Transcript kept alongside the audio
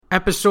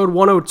episode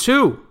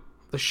 102,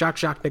 the Shock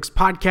Jock Knicks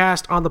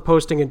podcast on the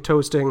Posting and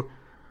Toasting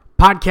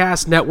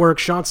Podcast Network.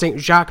 Sean St.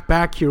 Jacques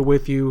back here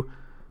with you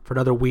for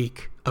another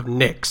week of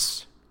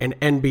Knicks and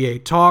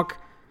NBA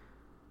talk.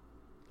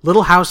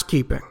 Little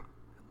housekeeping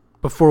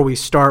before we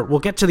start. We'll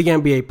get to the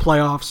NBA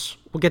playoffs.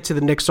 We'll get to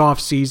the Knicks off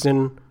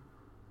season,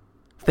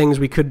 things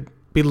we could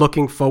be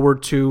looking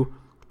forward to.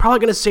 Probably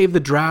going to save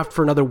the draft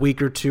for another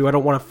week or two. I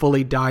don't want to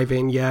fully dive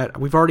in yet.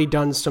 We've already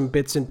done some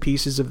bits and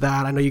pieces of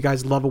that. I know you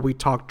guys love it. We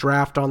talk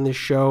draft on this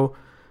show,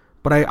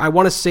 but I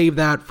want to save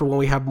that for when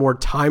we have more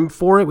time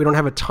for it. We don't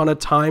have a ton of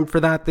time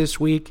for that this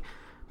week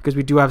because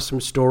we do have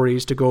some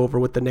stories to go over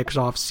with the Knicks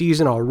off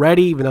season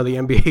already, even though the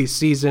NBA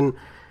season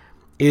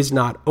is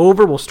not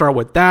over. We'll start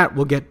with that.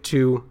 We'll get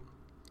to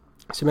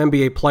some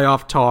NBA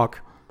playoff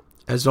talk,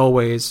 as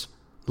always,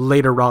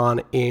 later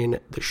on in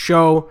the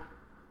show.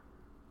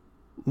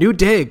 New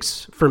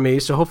digs for me,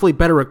 so hopefully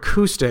better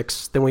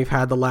acoustics than we've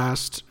had the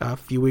last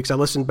few weeks. I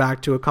listened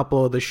back to a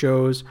couple of the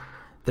shows.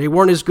 They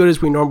weren't as good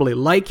as we normally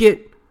like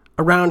it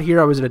around here.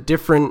 I was in a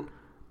different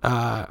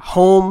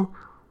home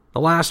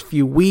the last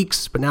few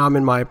weeks, but now I'm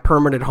in my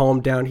permanent home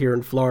down here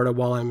in Florida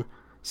while I'm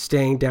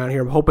staying down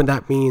here. I'm hoping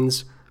that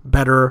means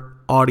better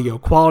audio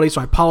quality,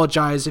 so I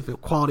apologize if the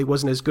quality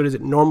wasn't as good as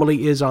it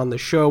normally is on the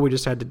show. We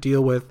just had to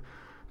deal with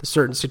the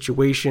certain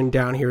situation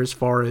down here as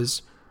far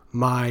as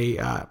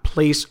my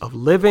place of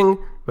living,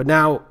 but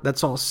now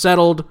that's all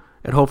settled,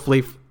 and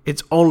hopefully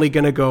it's only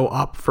going to go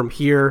up from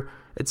here.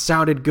 It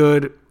sounded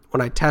good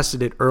when I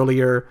tested it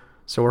earlier,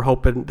 so we're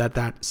hoping that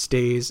that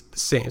stays the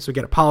same. So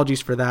again,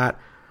 apologies for that,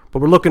 but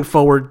we're looking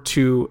forward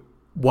to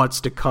what's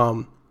to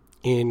come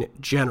in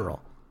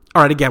general.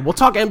 All right, again, we'll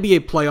talk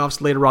NBA playoffs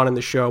later on in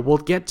the show. We'll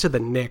get to the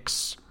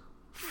Knicks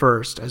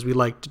first, as we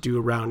like to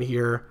do around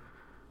here.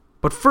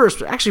 But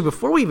first, actually,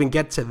 before we even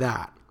get to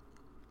that,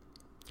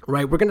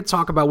 right, we're going to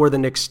talk about where the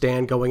Knicks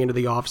stand going into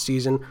the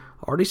offseason.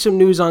 Already some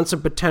news on some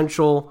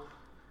potential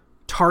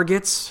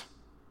targets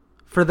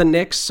for the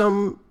Knicks.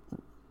 Some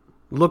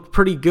look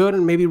pretty good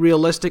and maybe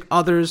realistic.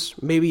 Others,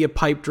 maybe a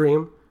pipe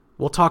dream.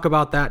 We'll talk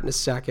about that in a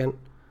second.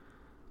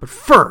 But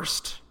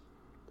first,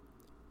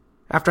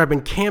 after I've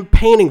been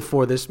campaigning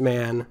for this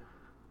man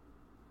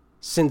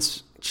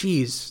since,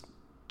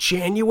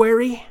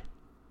 January?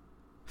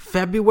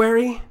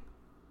 February?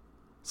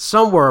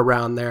 Somewhere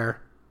around there.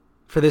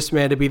 For this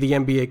man to be the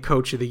NBA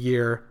Coach of the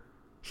Year.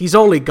 He's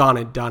only gone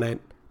and done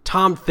it.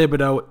 Tom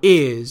Thibodeau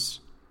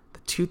is the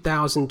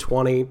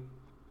 2020-2021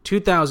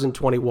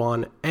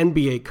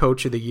 NBA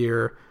Coach of the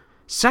Year.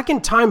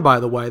 Second time, by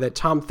the way, that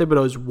Tom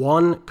Thibodeau's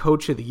won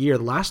Coach of the Year.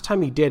 The last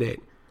time he did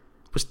it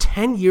was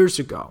 10 years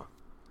ago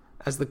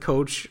as the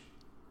coach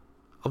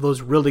of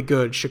those really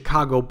good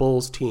Chicago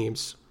Bulls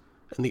teams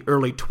in the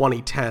early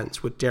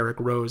 2010s with Derrick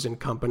Rose and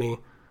company.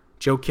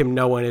 Joakim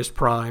Noah in his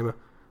prime. It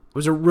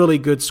was a really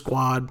good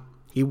squad.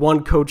 He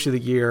won Coach of the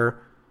Year,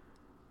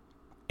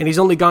 and he's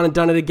only gone and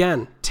done it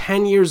again.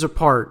 10 years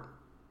apart,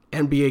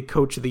 NBA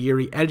Coach of the Year.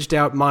 He edged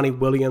out Monty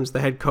Williams,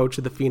 the head coach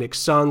of the Phoenix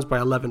Suns,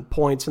 by 11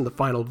 points in the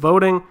final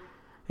voting,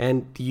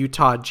 and the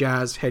Utah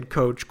Jazz head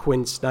coach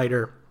Quinn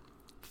Snyder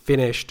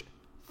finished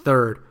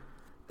third.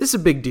 This is a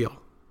big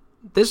deal.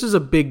 This is a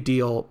big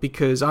deal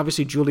because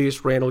obviously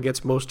Julius Randle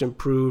gets most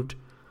improved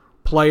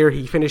player.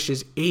 He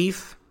finishes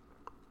 8th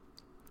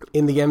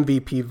in the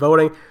MVP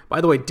voting. By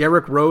the way,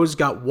 Derrick Rose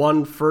got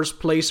one first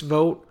place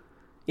vote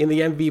in the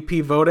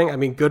MVP voting. I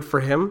mean, good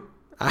for him.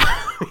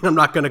 I'm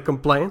not going to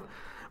complain,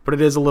 but it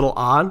is a little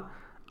odd.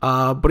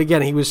 But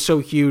again, he was so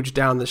huge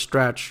down the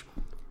stretch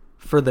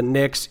for the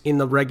Knicks in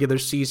the regular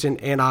season,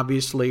 and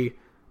obviously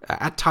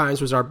at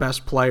times was our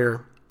best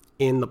player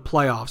in the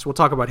playoffs. We'll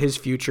talk about his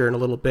future in a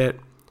little bit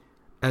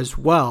as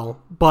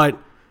well, but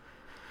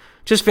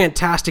just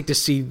fantastic to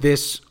see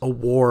this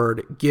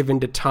award given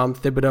to Tom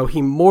Thibodeau.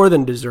 He more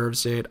than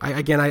deserves it.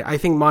 I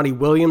think Monty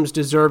Williams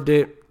deserved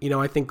it.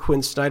 I think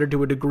Quinn Snyder,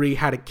 to a degree,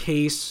 had a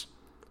case.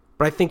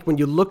 But I think when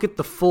you look at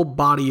the full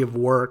body of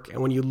work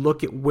and when you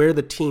look at where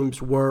the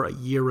teams were a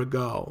year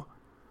ago,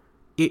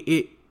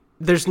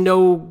 there's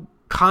no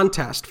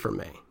contest for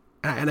me.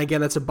 And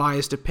again, that's a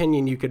biased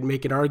opinion. You could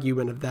make an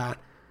argument of that.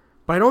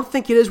 But I don't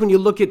think it is when you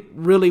look at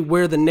really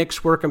where the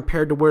Knicks were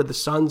compared to where the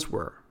Suns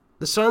were.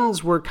 The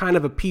Suns were kind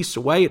of a piece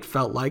away, it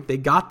felt like. They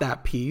got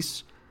that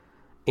piece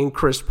in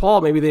Chris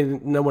Paul. Maybe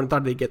no one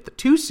thought they'd get the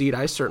 2 seed.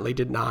 I certainly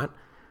did not.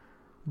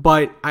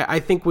 But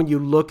I think when you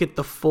look at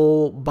the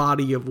full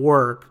body of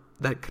work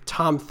that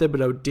Tom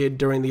Thibodeau did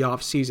during the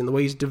offseason, the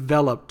way he's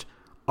developed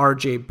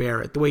R.J.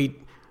 Barrett, the way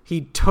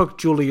he took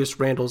Julius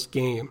Randle's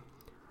game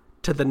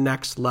to the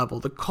next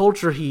level, the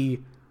culture he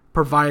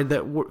provided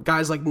that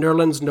guys like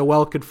Nerlens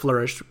Noel could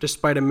flourish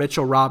despite a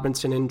Mitchell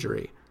Robinson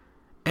injury,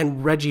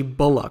 and Reggie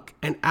Bullock,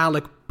 and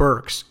Alec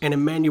Burks, and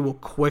Emmanuel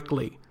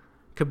Quickley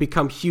could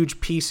become huge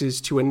pieces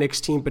to a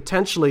Knicks team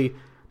potentially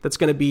that's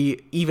going to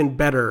be even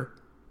better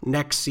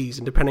next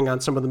season, depending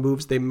on some of the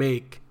moves they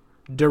make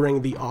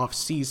during the off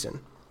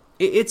season.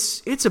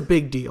 It's a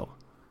big deal.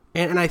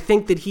 And I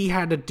think that he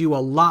had to do a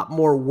lot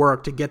more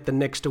work to get the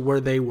Knicks to where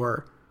they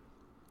were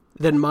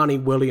than Monty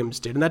Williams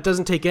did. And that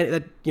doesn't take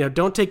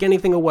don't take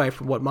anything away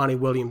from what Monty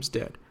Williams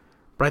did.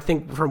 But I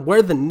think from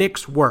where the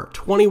Knicks were,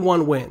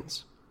 21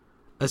 wins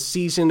a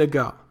season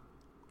ago,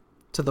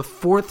 to the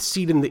 4th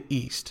seed in the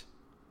East,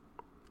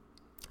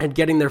 and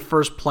getting their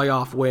first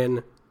playoff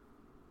win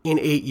in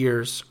 8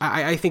 years,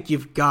 I think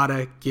you've got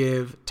to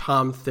give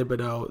Tom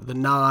Thibodeau the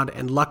nod,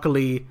 and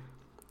luckily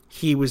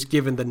he was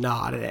given the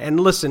nod. And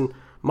listen,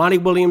 Monty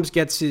Williams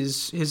gets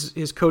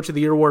his Coach of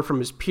the Year award from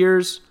his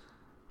peers.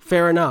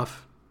 Fair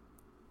enough.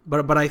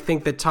 But I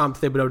think that Tom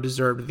Thibodeau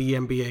deserved the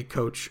NBA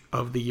Coach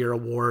of the Year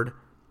award,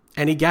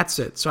 and he gets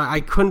it. So I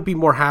couldn't be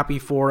more happy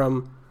for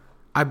him.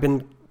 I've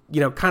been,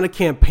 kind of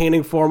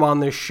campaigning for him on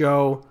this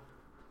show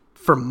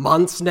for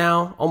months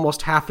now,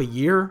 almost half a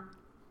year,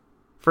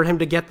 for him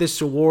to get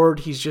this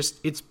award.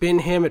 It's been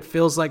him, it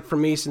feels like, for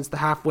me, since the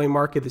halfway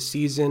mark of the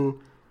season.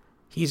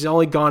 He's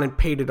only gone and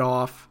paid it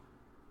off,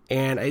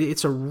 and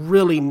it's a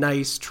really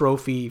nice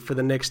trophy for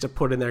the Knicks to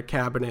put in their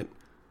cabinet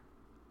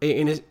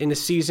in a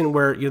season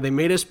where they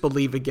made us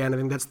believe again. I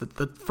think that's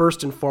the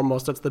first and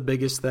foremost, that's the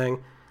biggest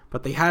thing.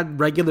 But they had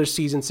regular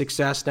season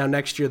success. Now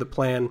next year the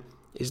plan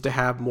is to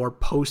have more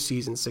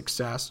postseason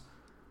success.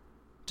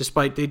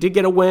 Despite they did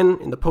get a win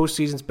in the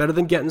postseason, it's better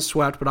than getting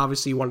swept, but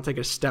obviously you want to take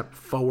a step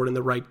forward in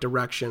the right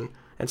direction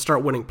and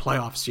start winning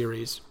playoff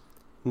series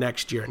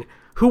next year. And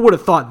who would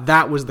have thought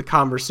that was the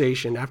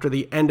conversation after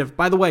the end of,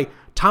 by the way,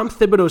 Tom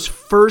Thibodeau's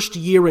first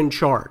year in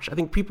charge. I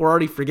think people are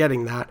already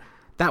forgetting that.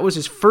 That was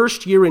his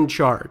first year in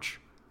charge.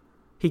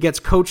 He gets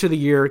Coach of the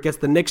Year, gets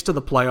the Knicks to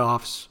the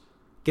playoffs,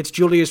 gets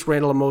Julius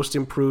Randle a Most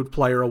Improved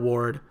Player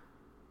award,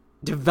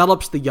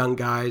 develops the young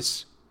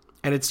guys,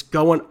 and it's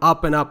going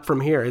up and up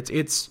from here.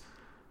 It's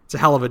a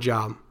hell of a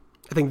job.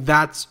 I think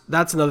that's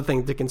another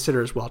thing to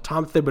consider as well.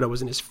 Tom Thibodeau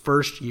was in his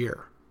first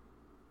year,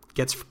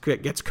 gets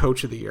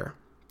Coach of the Year.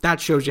 That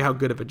shows you how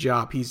good of a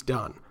job he's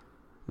done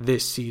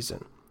this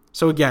season.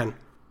 So again,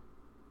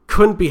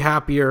 couldn't be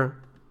happier,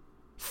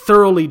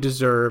 thoroughly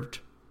deserved,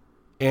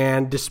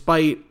 and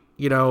despite,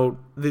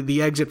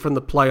 the exit from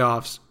the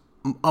playoffs,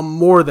 a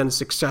more than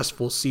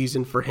successful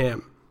season for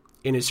him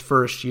in his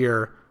first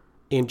year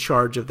in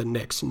charge of the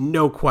Knicks.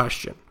 No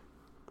question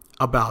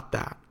about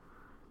that.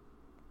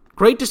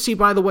 Great to see,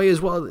 by the way,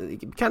 as well,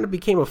 it kind of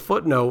became a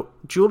footnote.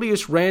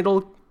 Julius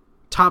Randle,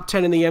 top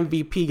 10 in the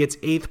MVP, gets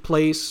 8th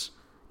place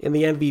in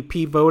the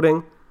MVP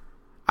voting.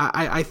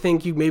 I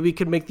think you maybe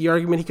could make the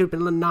argument he could have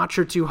been a notch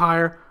or two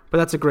higher, but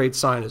that's a great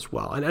sign as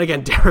well. And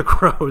again,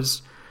 Derrick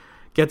Rose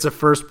gets a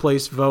first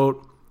place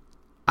vote.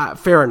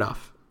 Fair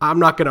enough. I'm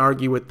not going to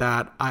argue with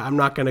that. I'm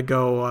not going to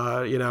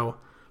go,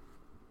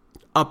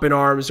 up in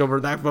arms over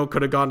that vote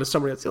could have gone to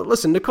somebody else.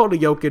 Listen, Nikola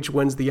Jokic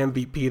wins the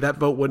MVP. That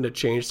vote wouldn't have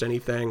changed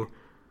anything.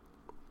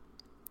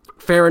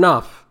 Fair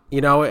enough.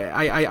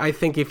 I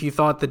think if you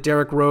thought that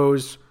Derrick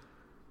Rose,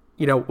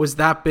 was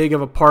that big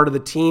of a part of the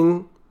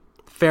team,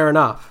 fair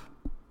enough.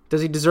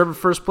 Does he deserve a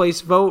first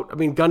place vote? I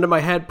mean, gun to my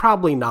head,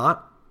 probably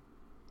not.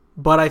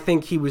 But I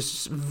think he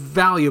was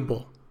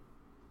valuable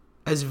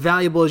as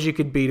you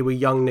could be to a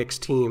young Knicks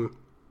team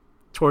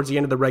towards the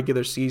end of the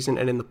regular season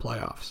and in the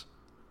playoffs.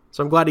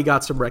 So I'm glad he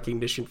got some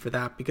recognition for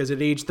that, because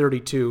at age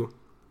 32,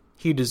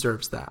 he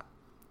deserves that.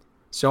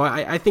 So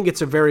I think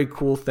it's a very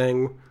cool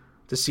thing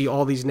to see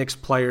all these Knicks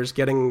players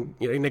getting,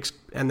 Knicks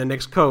and the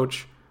Knicks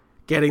coach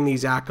getting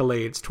these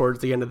accolades towards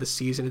the end of the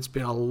season. It's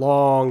been a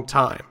long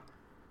time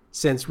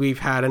since we've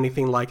had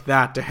anything like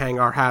that to hang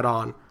our hat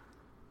on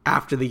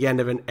after the end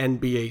of an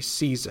NBA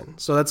season.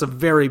 So that's a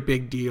very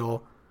big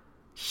deal.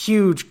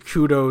 Huge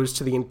kudos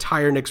to the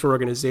entire Knicks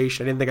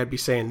organization. I didn't think I'd be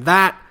saying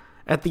that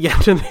at the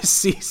end of this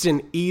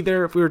season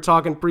either. If we were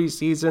talking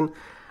preseason,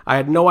 I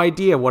had no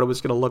idea what it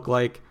was going to look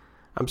like.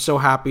 I'm so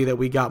happy that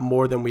we got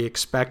more than we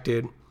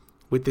expected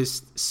with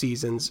this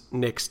season's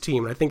Knicks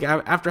team. And I think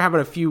after having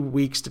a few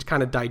weeks to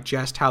kind of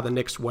digest how the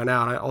Knicks went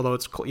out, although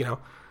it's,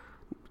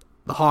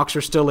 the Hawks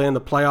are still in,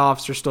 the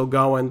playoffs are still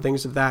going,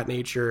 things of that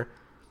nature,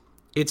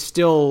 it's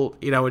still,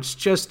 it's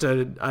just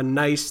a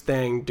nice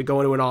thing to go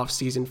into an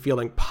offseason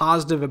feeling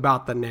positive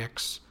about the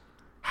Knicks,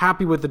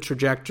 happy with the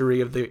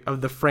trajectory of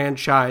the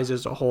franchise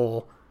as a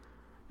whole,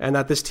 and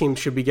that this team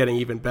should be getting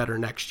even better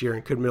next year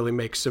and could really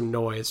make some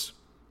noise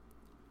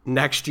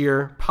next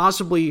year,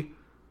 possibly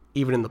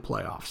even in the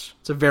playoffs.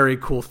 It's a very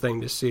cool thing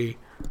to see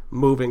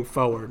moving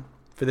forward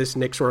for this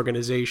Knicks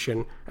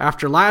organization.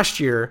 After last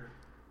year,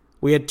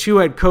 we had 2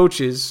 head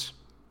coaches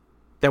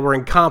that were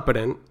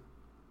incompetent,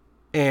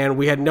 and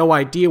we had no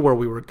idea where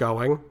we were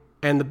going.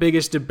 And the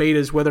biggest debate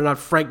is whether or not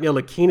Frank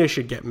Ntilikina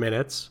should get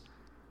minutes.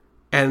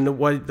 And the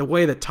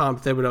way that Tom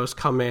Thibodeau's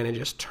come in and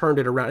just turned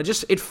it around,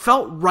 it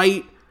felt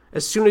right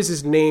as soon as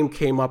his name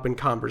came up in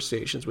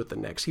conversations with the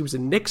Knicks. He was a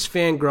Knicks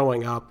fan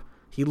growing up.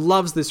 He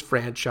loves this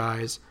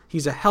franchise.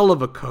 He's a hell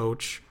of a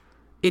coach.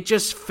 It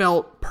just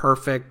felt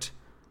perfect.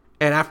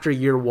 And after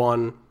year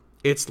 1,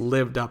 it's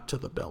lived up to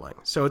the billing.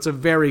 So it's a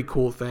very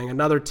cool thing.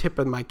 Another tip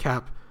of my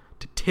cap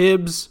to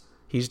Tibbs.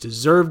 He's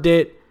deserved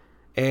it.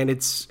 And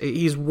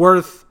he's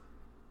worth,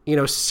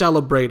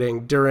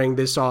 celebrating during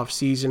this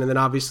offseason. And then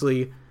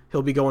obviously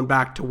he'll be going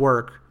back to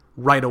work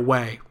right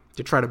away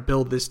to try to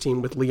build this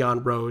team with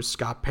Leon Rose,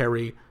 Scott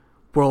Perry,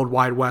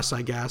 Worldwide Wes,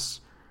 I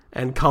guess,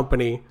 and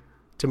company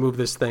to move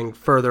this thing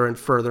further and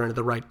further into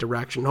the right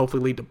direction,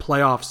 hopefully lead to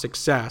playoff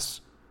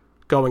success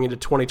going into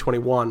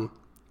 2021,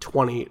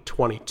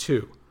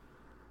 2022.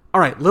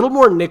 All right, a little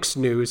more Knicks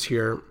news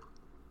here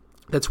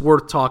that's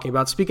worth talking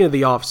about. Speaking of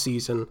the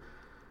offseason,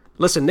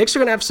 listen, Knicks are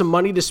going to have some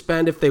money to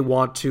spend if they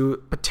want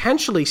to.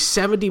 Potentially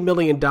 $70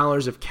 million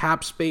of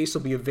cap space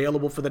will be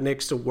available for the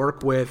Knicks to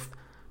work with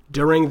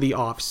during the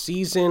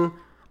offseason.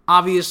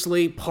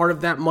 Obviously, part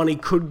of that money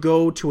could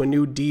go to a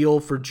new deal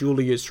for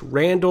Julius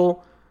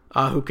Randle,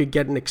 who could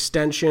get an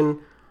extension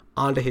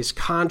onto his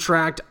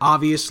contract.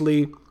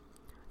 Obviously,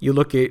 you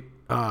look at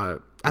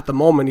the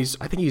moment,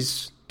 I think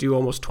he's due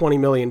almost $20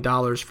 million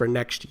for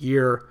next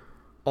year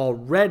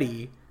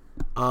already.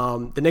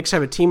 The Knicks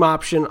have a team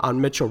option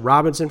on Mitchell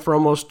Robinson for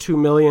almost $2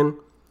 million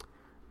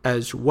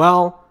as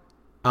well.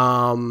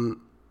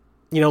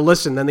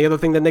 Listen, then the other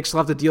thing the Knicks will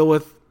have to deal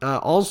with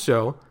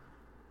also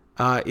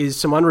is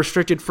some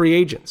unrestricted free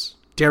agents.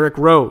 Derrick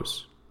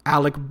Rose,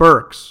 Alec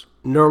Burks,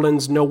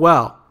 Nerlens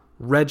Noel,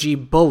 Reggie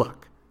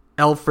Bullock,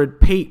 Elfrid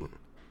Payton.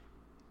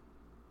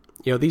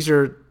 These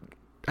are,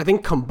 I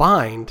think,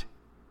 combined.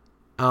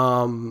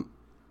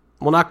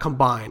 Not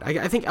combined.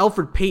 I think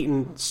Elfrid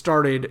Payton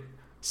started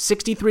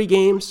 63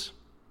 games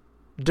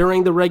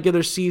during the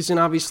regular season.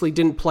 Obviously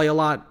didn't play a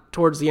lot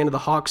towards the end of the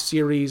Hawks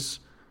series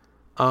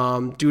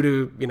due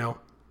to,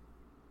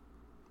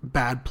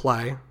 bad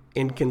play,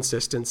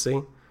 inconsistency.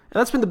 And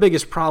that's been the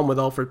biggest problem with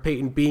Elfrid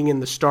Payton being in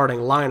the starting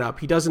lineup.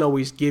 He doesn't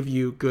always give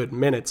you good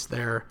minutes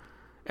there.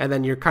 And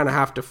then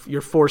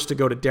you're forced to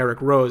go to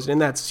Derrick Rose. In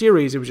that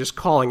series, it was just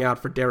calling out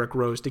for Derrick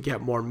Rose to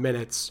get more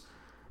minutes,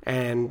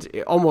 and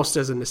almost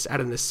out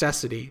of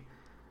necessity.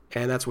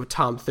 And that's what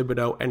Tom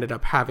Thibodeau ended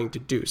up having to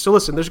do. So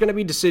listen, there's going to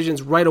be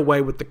decisions right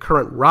away with the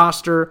current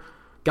roster,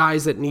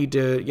 guys that need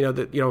to,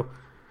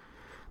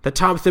 that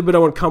Tom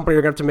Thibodeau and company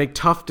are going to have to make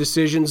tough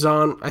decisions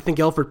on. I think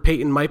Elfrid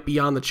Payton might be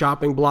on the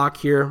chopping block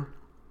here.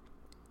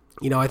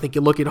 I think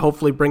you look at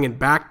hopefully bringing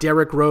back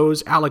Derrick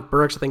Rose. Alec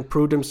Burks, I think,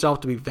 proved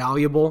himself to be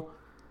valuable,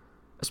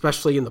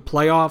 especially in the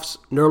playoffs.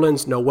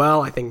 Nerlens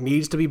Noel, I think,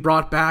 needs to be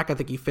brought back. I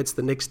think he fits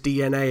the Knicks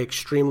DNA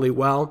extremely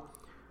well.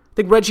 I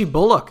think Reggie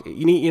Bullock,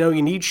 you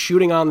need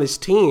shooting on this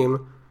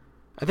team.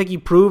 I think he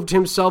proved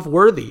himself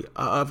worthy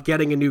of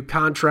getting a new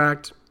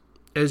contract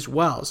as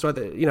well. So,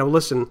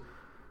 listen,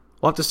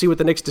 we'll have to see what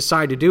the Knicks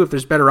decide to do. If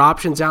there's better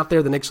options out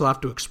there, the Knicks will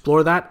have to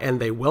explore that, and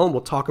they will. And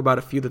we'll talk about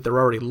a few that they're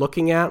already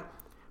looking at,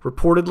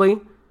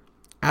 reportedly,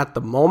 at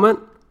the moment.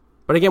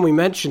 But again, we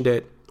mentioned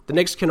it. The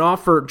Knicks can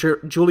offer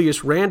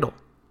Julius Randle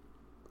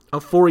a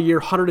 4-year,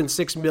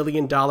 $106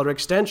 million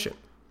extension.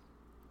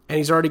 And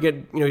he's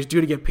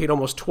due to get paid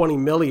almost $20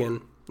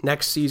 million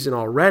next season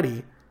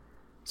already.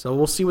 So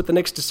we'll see what the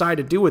Knicks decide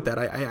to do with that.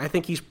 I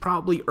think he's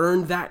probably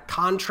earned that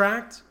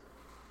contract,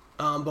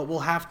 but we'll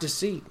have to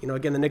see.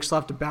 Again, the Knicks will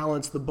have to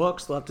balance the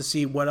books. They'll have to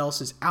see what else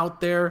is out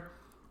there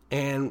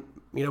and,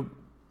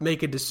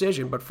 make a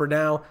decision. But for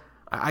now,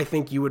 I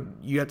think you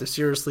have to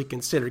seriously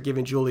consider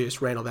giving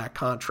Julius Randle that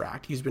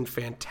contract. He's been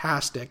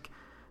fantastic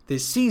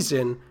this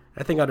season.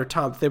 I think under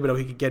Tom Thibodeau,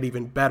 he could get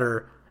even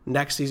better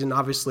next season.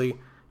 Obviously,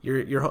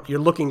 you're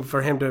looking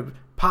for him to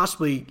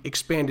possibly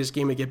expand his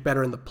game and get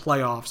better in the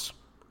playoffs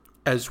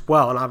as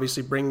well. And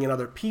obviously, bringing in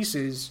other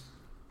pieces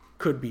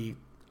could be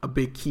a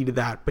big key to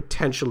that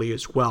potentially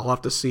as well. We'll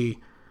have to see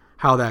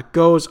how that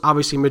goes.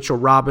 Obviously, Mitchell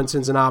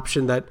Robinson's an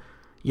option that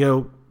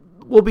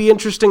will be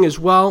interesting as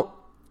well.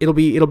 It'll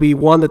be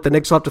one that the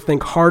Knicks will have to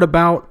think hard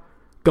about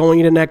going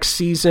into next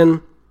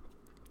season.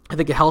 I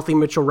think a healthy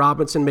Mitchell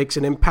Robinson makes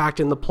an impact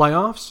in the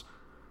playoffs,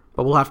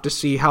 but we'll have to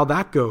see how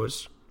that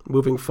goes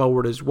moving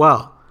forward as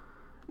well.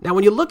 Now,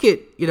 when you look at,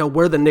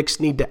 where the Knicks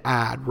need to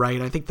add,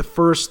 right, I think the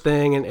first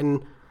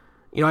thing,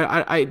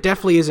 I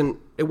definitely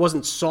it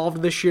wasn't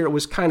solved this year. It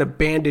was kind of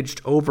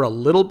bandaged over a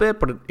little bit,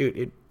 but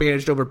it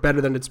bandaged over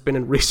better than it's been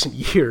in recent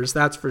years,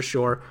 that's for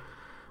sure.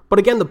 But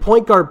again, the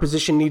point guard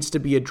position needs to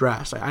be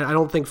addressed. I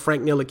don't think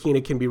Frank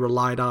Ntilikina can be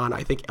relied on.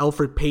 I think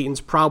Elfrid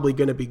Payton's probably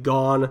going to be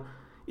gone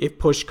if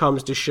push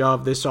comes to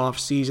shove this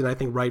offseason. I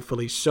think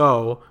rightfully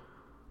so.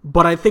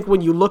 But I think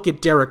when you look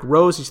at Derrick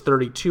Rose, he's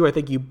 32. I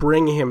think you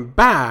bring him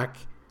back,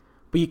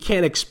 but you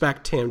can't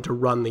expect him to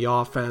run the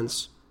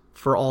offense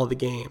for all the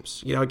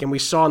games. Again, we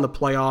saw in the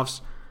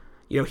playoffs,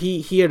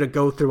 he had to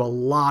go through a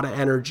lot of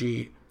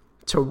energy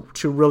to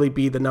really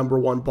be the number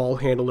one ball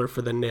handler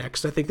for the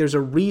Knicks. I think there's a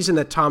reason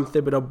that Tom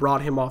Thibodeau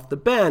brought him off the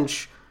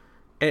bench,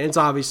 and it's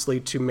obviously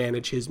to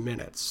manage his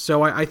minutes.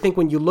 So I think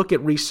when you look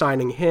at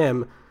re-signing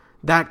him,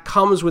 that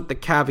comes with the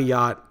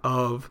caveat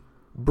of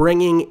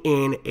bringing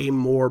in a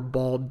more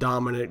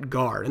ball-dominant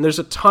guard. And there's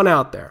a ton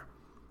out there.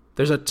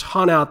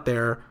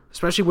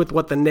 Especially with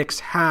what the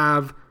Knicks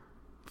have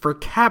for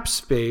cap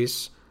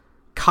space.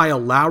 Kyle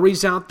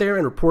Lowry's out there,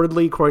 and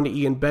reportedly, according to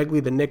Ian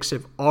Begley, the Knicks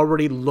have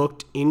already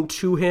looked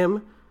into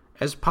him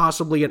as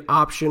possibly an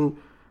option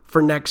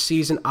for next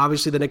season.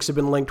 Obviously, the Knicks have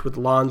been linked with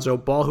Lonzo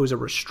Ball, who's a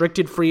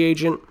restricted free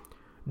agent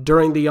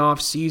during the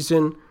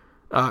offseason.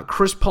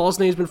 Chris Paul's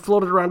name's been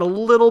floated around a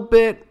little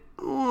bit.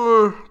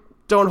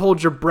 Don't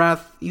hold your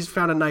breath. He's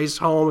found a nice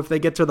home. If they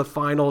get to the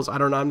finals, I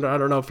don't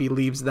know if he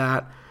leaves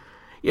that.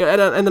 Yeah,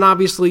 and then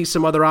obviously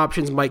some other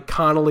options. Mike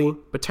Conley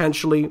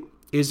potentially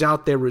is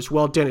out there as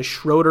well. Dennis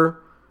Schroeder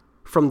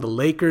from the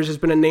Lakers has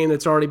been a name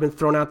that's already been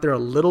thrown out there a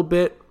little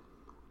bit.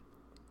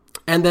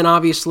 And then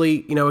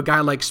obviously, a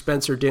guy like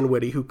Spencer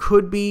Dinwiddie, who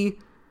could be,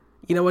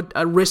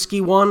 a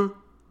risky one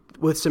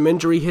with some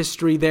injury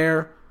history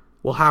there.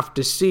 We'll have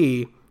to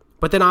see.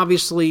 But then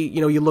obviously,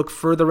 you look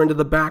further into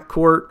the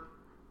backcourt.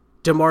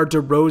 DeMar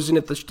DeRozan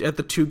at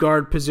the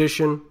two-guard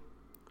position.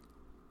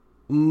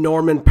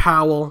 Norman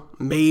Powell,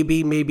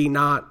 maybe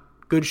not.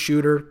 Good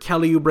shooter.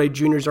 Kelly Oubre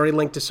Jr. is already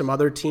linked to some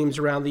other teams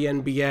around the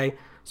NBA,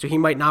 so he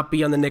might not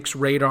be on the Knicks'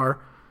 radar.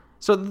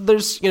 So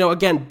there's,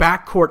 again,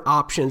 backcourt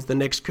options the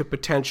Knicks could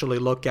potentially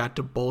look at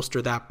to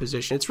bolster that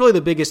position. It's really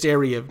the biggest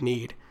area of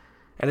need,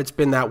 and it's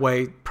been that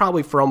way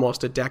probably for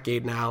almost a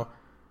decade now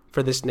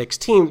for this Knicks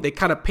team. They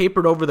kind of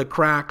papered over the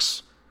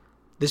cracks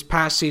this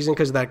past season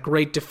because of that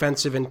great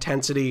defensive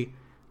intensity,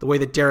 the way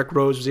that Derrick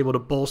Rose was able to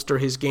bolster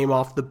his game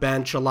off the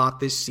bench a lot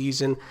this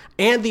season,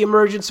 and the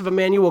emergence of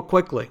Emmanuel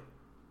Quickley,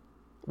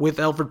 with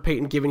Elfrid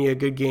Payton giving you a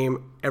good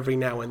game every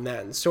now and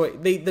then. So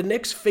the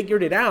Knicks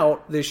figured it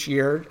out this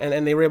year,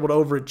 and they were able to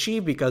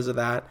overachieve because of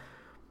that.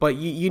 But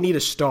you need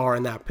a star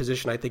in that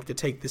position, I think, to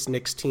take this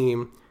Knicks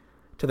team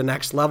to the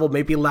next level.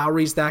 Maybe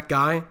Lowry's that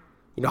guy.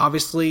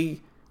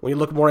 Obviously, when you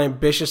look more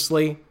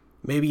ambitiously,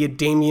 maybe a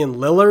Damian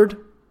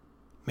Lillard.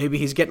 Maybe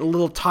he's getting a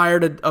little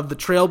tired of the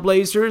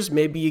Trailblazers.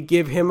 Maybe you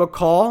give him a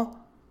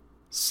call,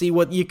 see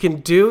what you can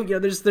do.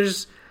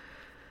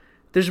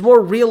 There's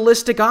more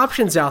realistic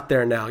options out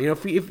there now.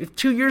 If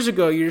 2 years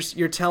ago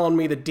you're telling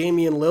me that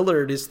Damian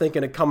Lillard is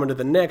thinking of coming to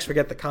the Knicks,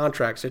 forget the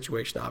contract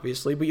situation,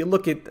 obviously, but you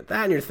look at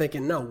that and you're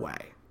thinking, no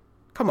way.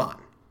 Come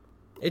on.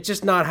 It's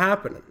just not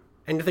happening.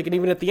 And you're thinking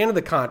even at the end of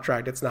the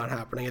contract, it's not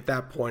happening at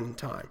that point in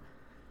time.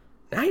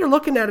 Now you're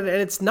looking at it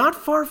and it's not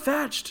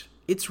far-fetched.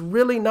 It's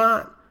really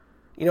not.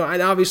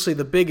 And obviously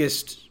the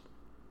biggest,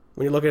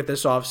 when you're looking at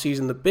this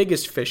offseason, the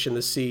biggest fish in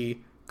the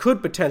sea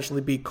could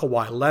potentially be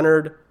Kawhi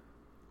Leonard.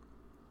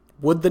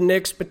 Would the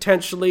Knicks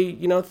potentially,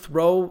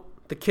 throw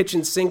the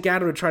kitchen sink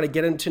at him to try to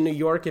get him to New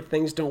York if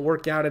things don't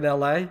work out in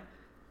LA?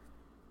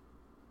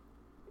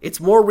 It's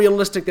more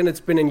realistic than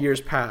it's been in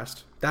years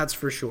past. That's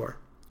for sure.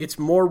 It's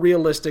more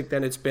realistic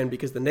than it's been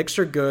because the Knicks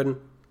are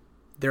good.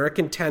 They're a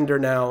contender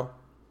now.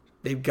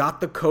 They've got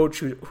the coach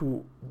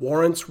who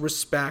warrants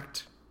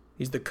respect.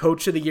 He's the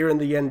coach of the year in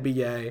the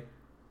NBA.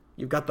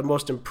 You've got the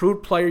most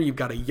improved player. You've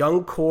got a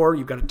young core.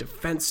 You've got a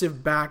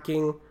defensive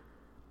backing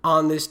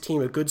on this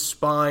team, a good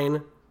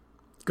spine,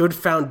 good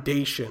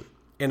foundation,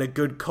 and a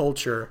good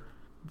culture.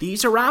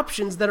 These are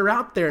options that are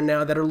out there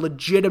now that are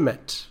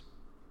legitimate.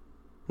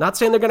 Not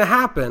saying they're going to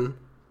happen,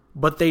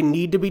 but they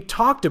need to be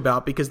talked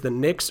about because the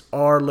Knicks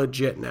are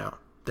legit now.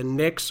 The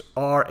Knicks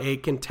are a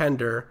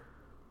contender,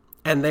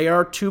 and they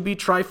are to be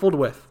trifled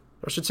with.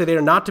 Or I should say they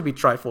are not to be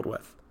trifled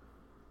with.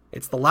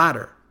 It's the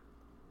latter.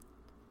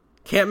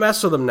 Can't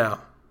mess with them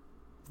now.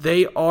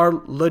 They are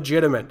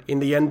legitimate in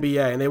the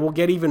NBA, and they will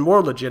get even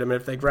more legitimate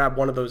if they grab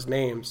one of those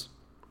names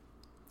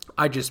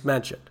I just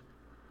mentioned.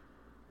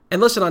 And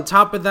listen, on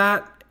top of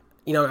that,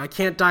 I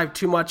can't dive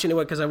too much into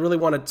it because I really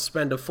want to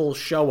spend a full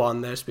show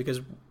on this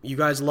because you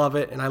guys love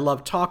it, and I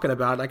love talking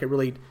about it. I could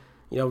really,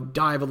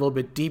 dive a little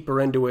bit deeper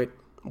into it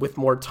with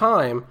more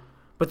time.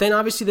 But then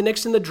obviously the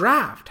Knicks in the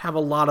draft have a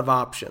lot of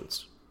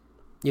options.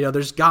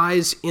 There's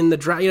guys in the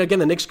draft. Again,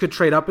 the Knicks could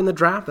trade up in the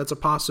draft. That's a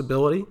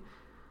possibility.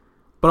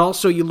 But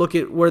also you look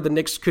at where the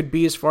Knicks could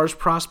be as far as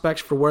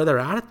prospects for where they're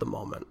at the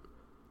moment.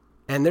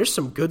 And there's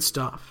some good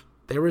stuff.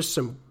 There is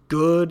some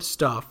good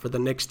stuff for the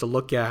Knicks to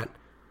look at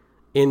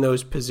in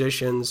those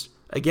positions.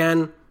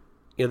 Again,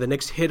 the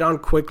Knicks hit on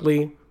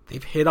Quickley.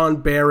 They've hit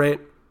on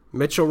Barrett.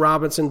 Mitchell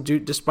Robinson,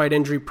 despite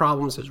injury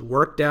problems, has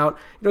worked out.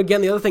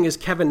 Again, the other thing is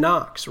Kevin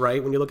Knox,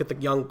 right? When you look at the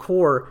young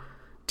core,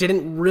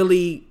 didn't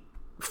really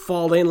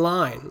fall in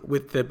line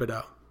with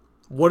Thibodeau.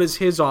 What does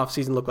his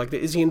offseason look like?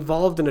 Is he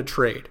involved in a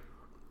trade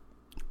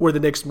where the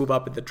Knicks move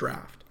up in the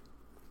draft?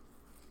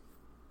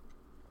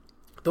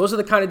 Those are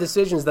the kind of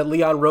decisions that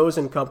Leon Rose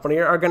and company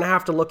are going to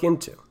have to look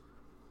into,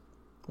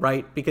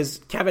 right? Because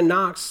Kevin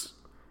Knox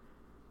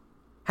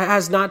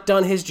has not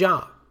done his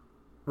job,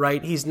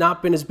 right? He's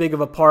not been as big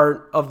of a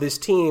part of this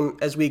team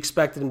as we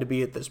expected him to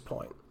be at this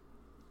point.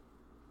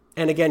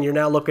 And again, you're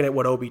now looking at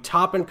what Obi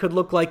Toppin could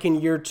look like in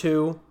year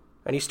 2.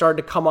 And he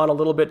started to come on a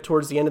little bit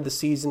towards the end of the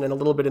season and a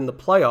little bit in the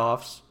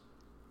playoffs.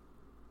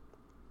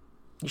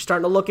 You're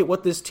starting to look at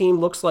what this team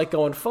looks like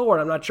going forward.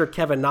 I'm not sure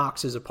Kevin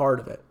Knox is a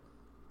part of it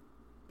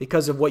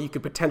because of what you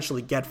could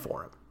potentially get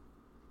for him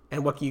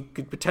and what you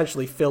could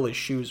potentially fill his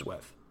shoes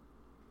with.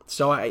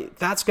 So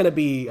that's going to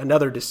be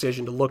another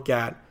decision to look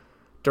at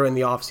during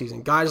the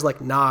offseason. Guys like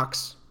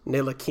Knox,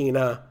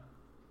 Ntilikina,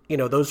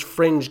 those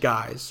fringe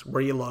guys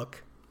where you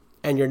look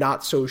and you're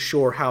not so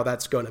sure how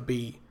that's going to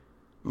be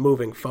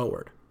moving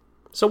forward.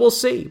 So we'll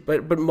see,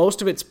 but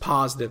most of it's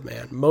positive,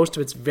 man. Most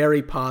of it's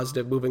very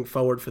positive moving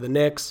forward for the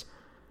Knicks.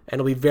 And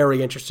it'll be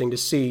very interesting to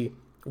see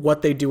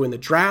what they do in the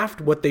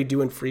draft, what they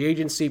do in free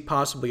agency,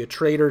 possibly a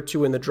trade or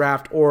two in the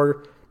draft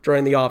or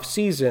during the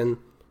offseason,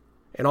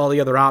 and all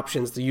the other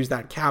options to use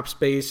that cap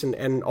space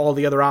and all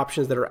the other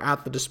options that are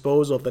at the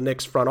disposal of the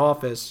Knicks front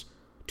office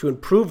to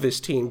improve this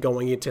team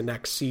going into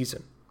next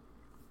season.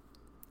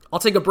 I'll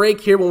take a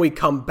break here. When we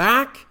come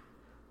back,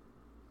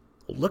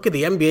 look at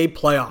the NBA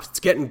playoffs. It's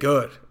getting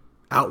good.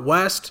 Out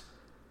west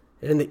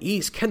and in the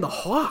east, can the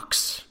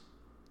Hawks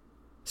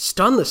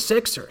stun the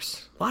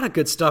Sixers? A lot of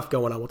good stuff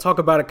going on. We'll talk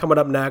about it coming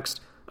up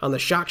next on the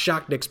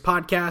Shock Knicks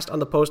podcast on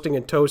the Posting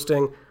and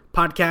Toasting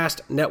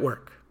Podcast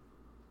Network.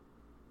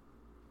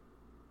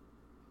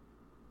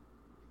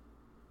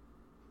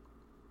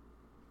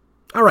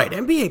 All right,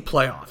 NBA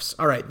playoffs.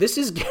 All right, this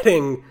is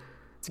getting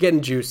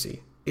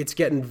juicy. It's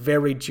getting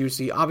very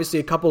juicy. Obviously,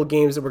 a couple of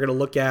games that we're going to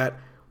look at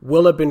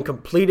will have been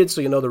completed, so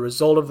you know the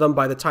result of them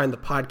by the time the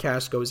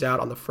podcast goes out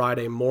on the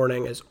Friday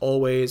morning, as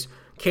always.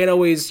 Can't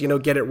always,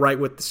 get it right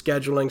with the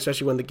scheduling,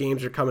 especially when the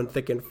games are coming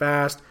thick and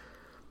fast.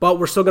 But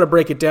we're still going to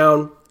break it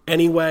down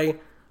anyway.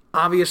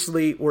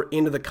 Obviously, we're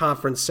into the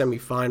conference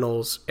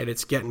semifinals, and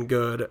it's getting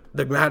good.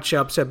 The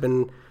matchups have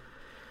been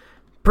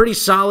pretty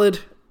solid.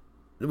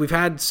 We've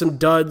had some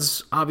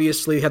duds,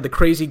 obviously. Had the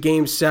crazy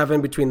Game 7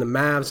 between the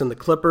Mavs and the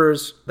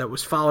Clippers. That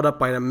was followed up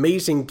by an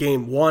amazing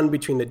Game 1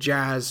 between the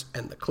Jazz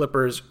and the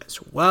Clippers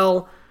as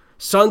well.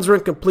 Suns are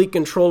in complete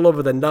control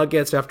over the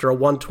Nuggets after a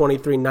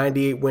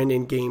 123-98 win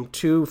in Game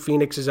 2.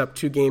 Phoenix is up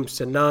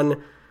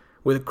 2-0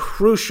 with a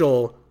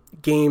crucial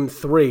Game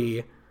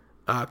 3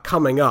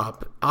 coming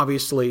up.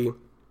 Obviously,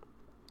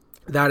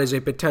 that is a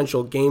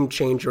potential game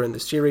changer in the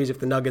series. If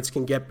the Nuggets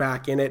can get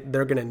back in it,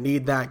 they're going to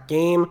need that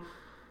game.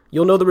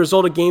 You'll know the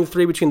result of Game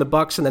 3 between the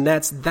Bucks and the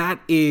Nets. That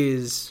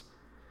is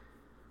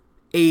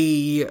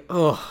a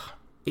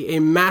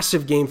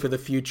massive game for the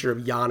future of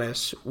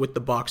Giannis with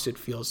the Bucks, it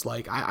feels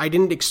like. I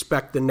didn't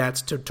expect the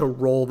Nets to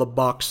roll the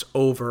Bucks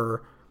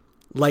over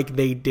like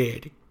they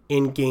did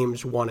in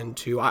Games 1 and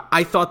 2.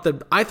 I thought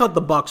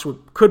the Bucks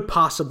could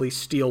possibly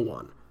steal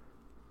one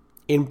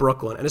in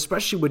Brooklyn, and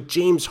especially with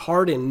James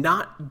Harden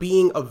not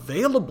being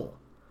available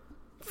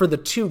for the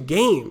 2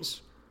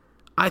 games.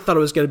 I thought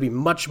it was going to be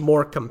much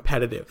more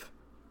competitive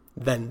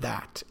than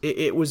that.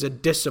 It was a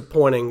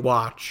disappointing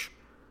watch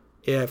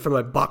from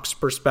a Bucks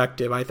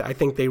perspective. I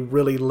think they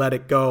really let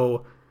it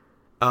go.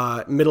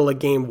 Middle of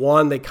Game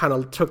 1, they kind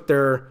of took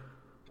their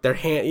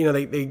hand.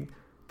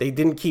 They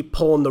didn't keep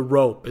pulling the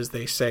rope, as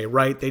they say,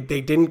 right? They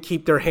didn't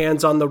keep their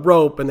hands on the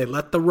rope, and they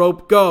let the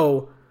rope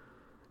go.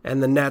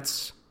 And the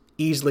Nets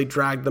easily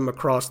dragged them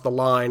across the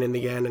line in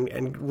the end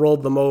and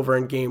rolled them over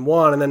in Game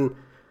 1, and then.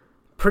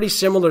 Pretty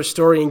similar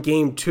story in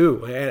Game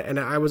 2, and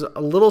I was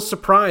a little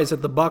surprised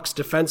that the Bucks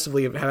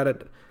defensively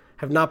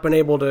have not been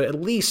able to at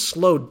least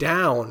slow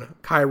down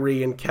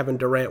Kyrie and Kevin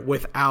Durant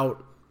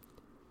without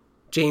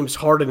James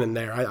Harden in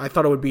there. I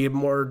thought it would be a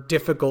more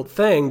difficult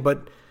thing,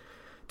 but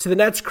to the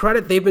Nets'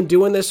 credit, they've been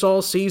doing this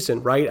all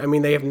season, right? I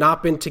mean, they have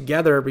not been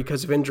together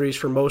because of injuries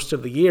for most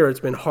of the year. It's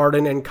been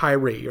Harden and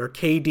Kyrie, or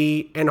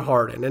KD and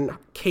Harden, and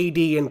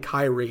KD and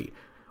Kyrie,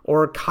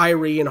 or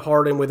Kyrie and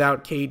Harden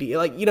without KD.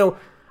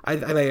 I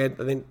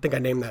think I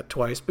named that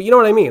twice, but you know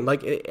what I mean?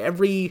 Like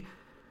every,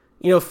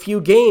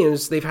 few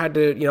games they've had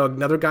to,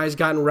 another guy's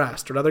gotten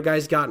rest or another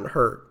guy's gotten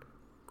hurt.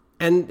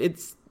 And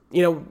it's,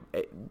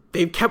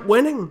 they've kept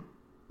winning.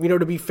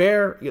 To be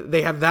fair,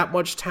 they have that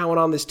much talent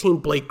on this team.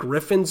 Blake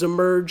Griffin's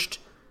emerged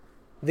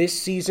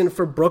this season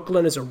for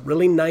Brooklyn as a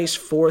really nice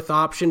 4th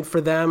option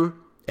for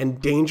them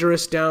and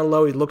dangerous down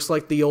low. He looks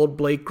like the old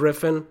Blake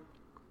Griffin.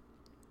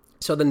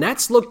 So the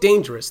Nets look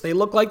dangerous. They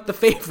look like the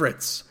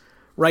favorites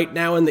right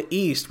now in the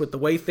East with the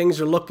way things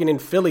are looking in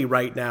Philly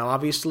right now.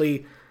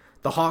 Obviously,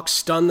 the Hawks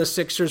stunned the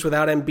Sixers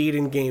without Embiid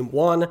in Game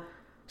 1.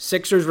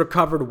 Sixers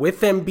recovered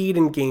with Embiid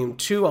in Game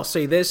 2. I'll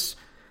say this.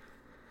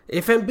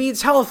 If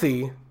Embiid's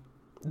healthy,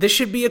 this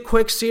should be a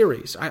quick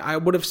series. I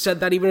would have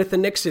said that even if the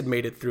Knicks had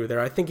made it through there.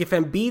 I think if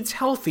Embiid's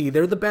healthy,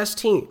 they're the best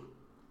team.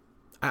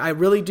 I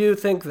really do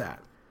think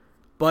that.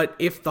 But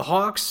if the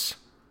Hawks,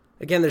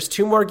 again, there's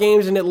 2 more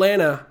games in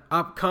Atlanta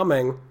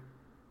upcoming,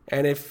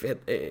 and if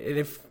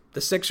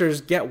the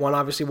Sixers get one,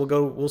 obviously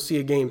we'll see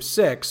a Game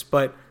 6,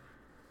 but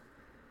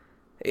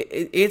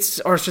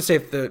or I should say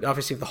if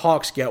the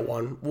Hawks get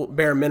one,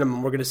 bare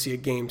minimum, we're going to see a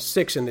Game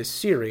 6 in this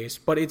series,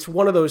 but it's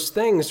one of those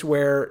things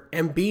where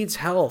Embiid's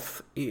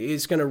health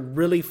is going to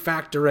really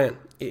factor in.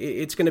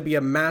 It's going to be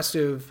a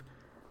massive,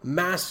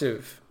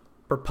 massive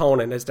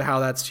proponent as to how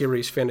that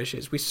series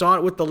finishes. We saw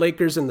it with the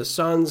Lakers and the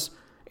Suns.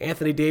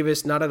 Anthony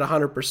Davis not at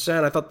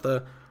 100%. I thought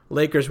the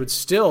Lakers would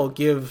still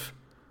give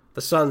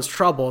the Suns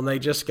trouble, and they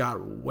just got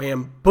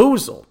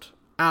whamboozled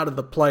out of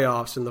the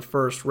playoffs in the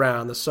first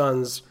round. The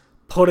Suns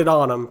put it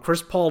on them.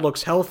 Chris Paul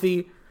looks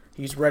healthy.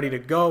 He's ready to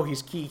go. He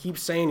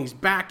keeps saying he's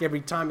back every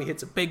time he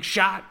hits a big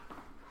shot.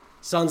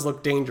 Suns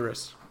look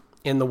dangerous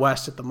in the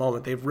West at the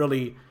moment. They've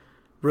really,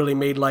 really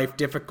made life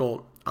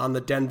difficult on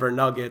the Denver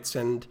Nuggets.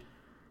 And,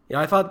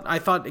 I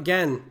thought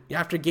again,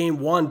 after game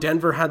one,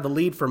 Denver had the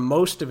lead for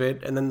most of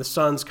it, and then the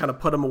Suns kind of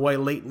put them away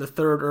late in the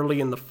third, early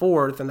in the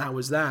fourth, and that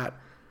was that.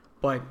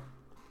 But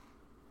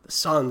the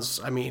Suns,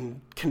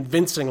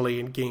 convincingly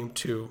in game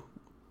two,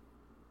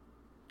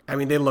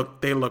 they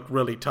look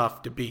really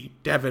tough to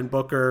beat. Devin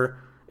Booker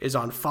is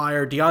on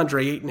fire.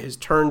 DeAndre Ayton has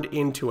turned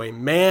into a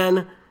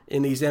man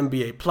in these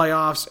NBA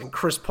playoffs, and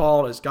Chris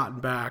Paul has gotten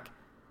back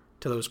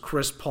to those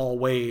Chris Paul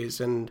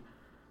ways, and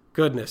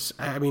goodness,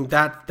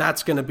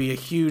 that's going to be a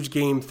huge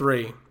game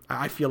three.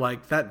 I feel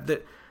like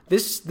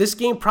this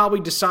game probably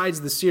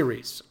decides the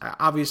series.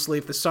 Obviously,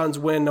 if the Suns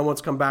win, no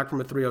one's come back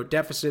from a 3-0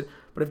 deficit.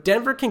 But if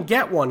Denver can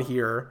get one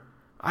here,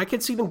 I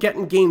could see them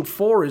getting game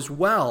four as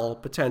well,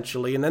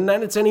 potentially. And then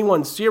it's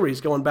anyone's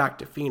series going back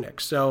to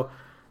Phoenix. So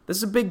this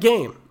is a big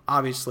game,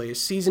 obviously. A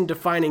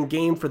season-defining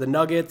game for the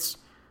Nuggets.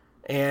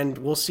 And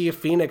we'll see if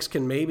Phoenix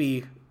can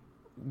maybe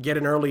get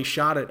an early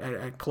shot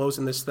at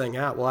closing this thing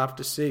out. We'll have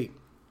to see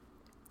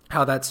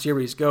how that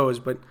series goes.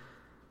 But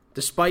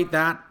despite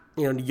that,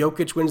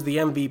 Jokic wins the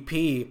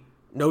MVP.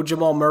 No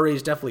Jamal Murray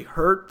has definitely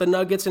hurt the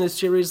Nuggets in a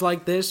series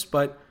like this,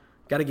 but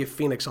got to give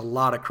Phoenix a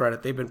lot of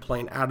credit. They've been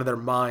playing out of their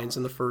minds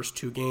in the first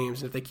two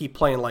games. And if they keep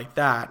playing like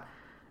that,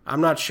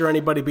 I'm not sure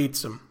anybody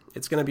beats them.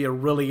 It's going to be a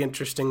really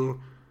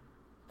interesting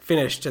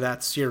finish to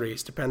that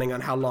series, depending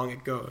on how long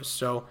it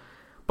goes.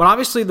 But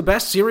obviously the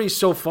best series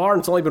so far, and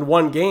it's only been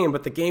one game,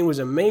 but the game was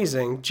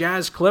amazing.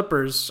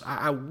 Jazz-Clippers,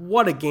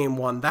 what a game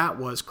one that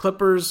was.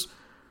 Clippers,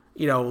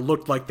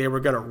 looked like they were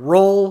going to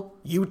roll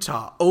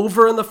Utah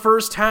over in the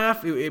first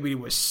half. It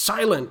was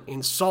silent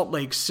in Salt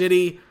Lake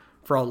City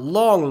for a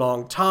long,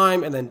 long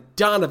time, and then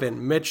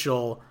Donovan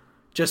Mitchell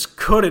just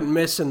couldn't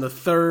miss in the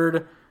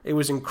third. It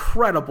was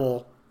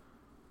incredible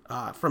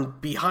from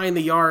behind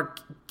the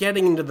arc,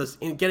 getting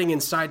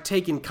inside,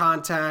 taking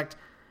contact,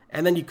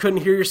 and then you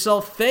couldn't hear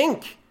yourself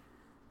think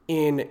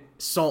in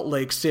Salt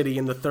Lake City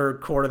in the third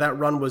quarter. That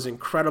run was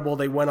incredible.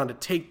 They went on to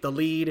take the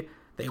lead.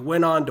 They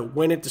went on to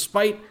win it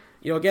despite,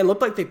 again,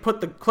 looked like they put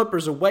the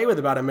Clippers away with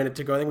about a minute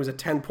to go. I think it was a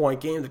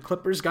 10-point game. The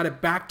Clippers got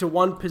it back to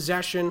one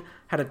possession,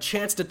 had a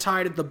chance to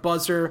tie it at the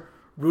buzzer.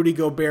 Rudy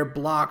Gobert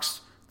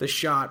blocks the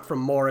shot from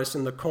Morris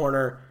in the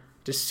corner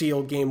to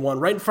seal game one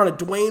right in front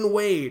of Dwayne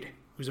Wade,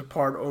 who's a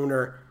part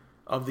owner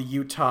of the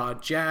Utah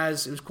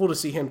Jazz. It was cool to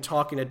see him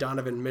talking to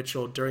Donovan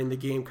Mitchell during the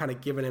game, kind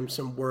of giving him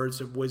some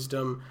words of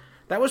wisdom.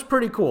 That was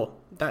pretty cool.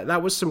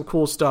 That was some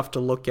cool stuff to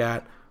look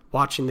at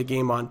watching the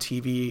game on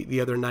TV the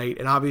other night.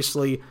 And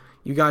obviously,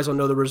 you guys will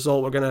know the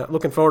result. We're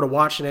looking forward to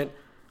watching it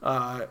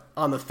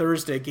on the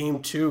Thursday,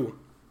 game two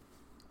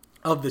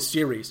of the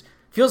series.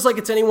 Feels like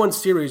it's anyone's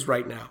series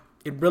right now.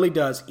 It really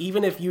does.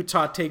 Even if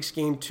Utah takes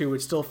game two,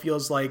 it still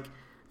feels like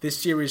this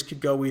series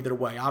could go either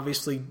way.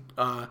 Obviously,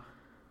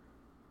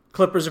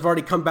 Clippers have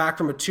already come back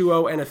from a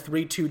 2-0 and a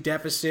 3-2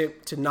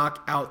 deficit to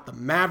knock out the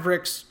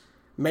Mavericks.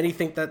 Many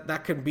think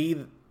that could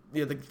be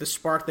the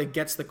spark that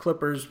gets the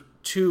Clippers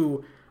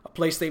to a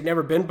place they've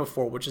never been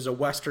before, which is a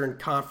Western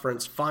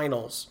Conference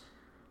Finals.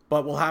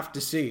 But we'll have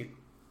to see.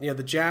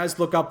 The Jazz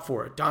look up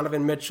for it.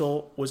 Donovan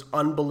Mitchell was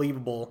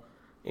unbelievable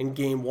in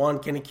game one.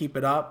 Can he keep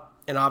it up?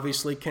 And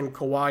obviously, can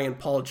Kawhi and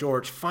Paul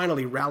George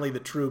finally rally the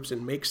troops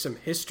and make some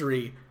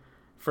history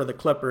for the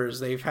Clippers?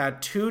 They've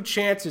had two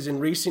chances in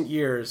recent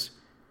years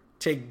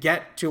to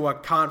get to a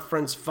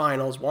conference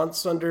finals.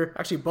 Both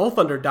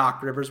under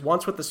Doc Rivers.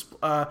 Once with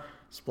the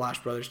Splash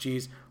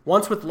Brothers,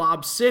 once with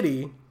Lob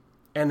City,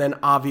 and then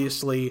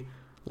obviously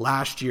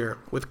last year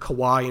with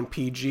Kawhi and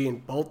PG,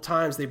 and both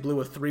times they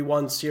blew a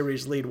 3-1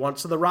 series lead,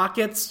 once to the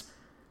Rockets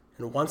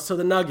and once to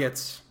the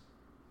Nuggets.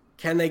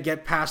 Can they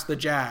get past the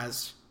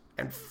Jazz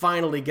and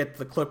finally get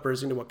the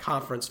Clippers into a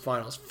conference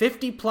finals?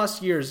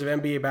 50-plus years of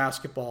NBA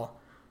basketball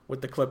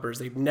with the Clippers.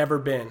 They've never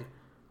been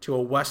to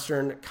a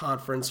Western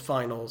Conference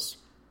Finals,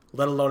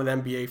 let alone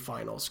an NBA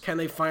Finals. Can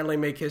they finally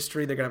make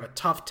history? They're going to have a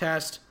tough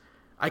test.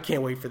 I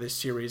can't wait for this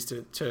series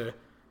to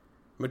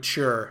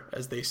mature,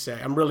 as they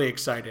say. I'm really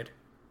excited.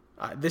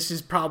 This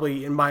is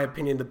probably, in my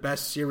opinion, the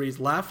best series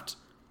left,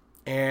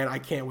 and I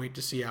can't wait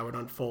to see how it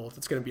unfolds.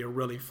 It's going to be a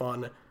really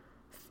fun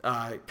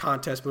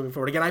contest moving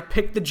forward. Again, I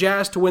picked the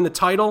Jazz to win the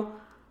title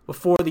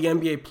before the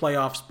NBA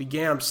playoffs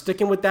began. I'm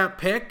sticking with that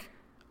pick.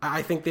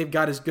 I think they've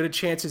got as good a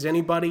chance as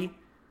anybody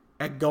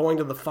at going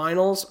to the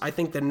finals. I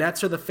think the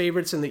Nets are the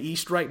favorites in the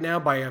East right now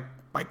by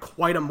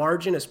quite a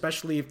margin,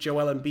 especially if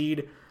Joel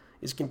Embiid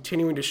is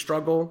continuing to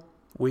struggle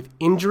with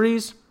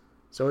injuries.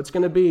 So it's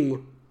going to be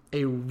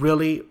a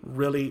really,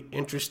 really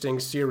interesting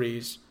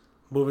series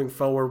moving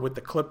forward with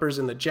the Clippers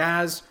and the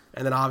Jazz.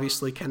 And then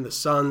obviously, can the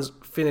Suns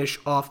finish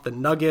off the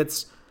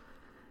Nuggets?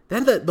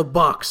 Then the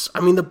Bucks.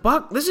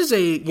 This is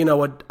a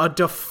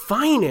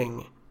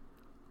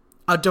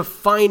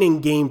defining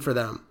game for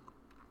them.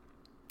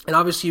 And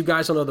obviously, you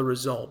guys don't know the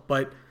result,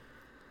 but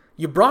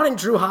you brought in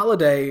Drew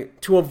Holiday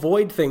to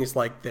avoid things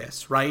like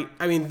this, right?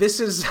 This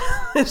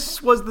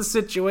was the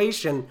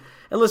situation.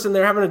 And listen,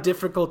 they're having a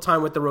difficult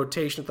time with the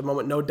rotation at the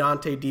moment. No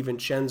Dante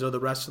DiVincenzo the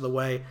rest of the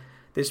way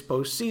this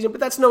postseason,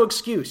 but that's no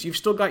excuse. You've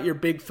still got your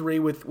big three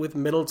with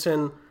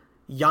Middleton,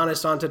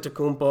 Giannis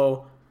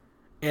Antetokounmpo,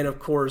 and of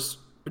course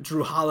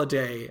Drew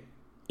Holiday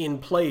in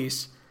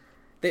place,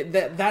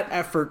 that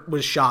effort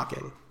was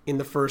shocking in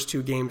the first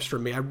two games for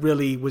me. I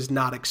really was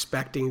not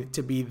expecting it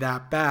to be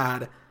that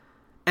bad.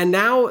 And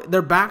now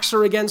their backs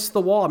are against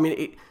the wall. I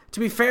mean, to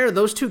be fair,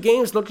 those two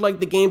games looked like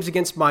the games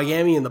against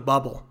Miami in the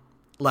bubble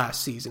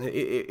last season.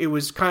 It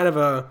was kind of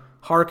a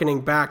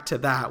hearkening back to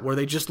that, where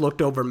they just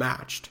looked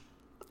overmatched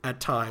at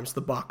times,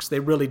 the Bucks. They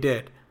really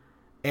did.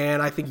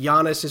 And I think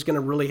Giannis is going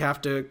to really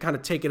have to kind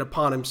of take it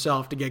upon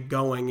himself to get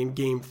going in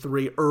Game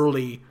 3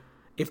 early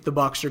if the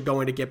Bucks are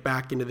going to get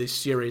back into this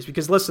series.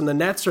 Because listen, the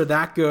Nets are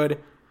that good.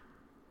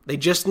 They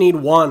just need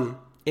one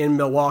in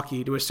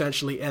Milwaukee to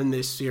essentially end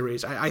this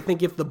series. I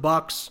think if the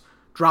Bucks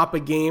drop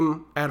a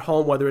game at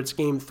home, whether it's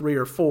Game 3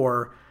 or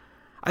 4,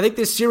 I think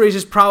this series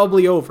is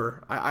probably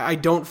over. I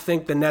don't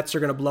think the Nets are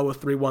going to blow a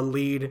 3-1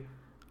 lead.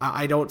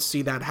 I don't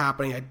see that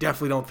happening. I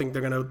definitely don't think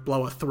they're going to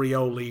blow a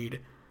 3-0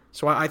 lead.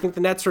 So I think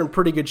the Nets are in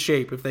pretty good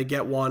shape if they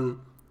get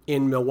one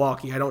in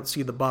Milwaukee. I don't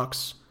see the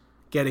Bucks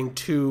getting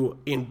two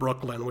in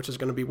Brooklyn, which is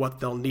going to be what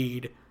they'll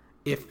need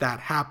if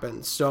that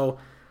happens. So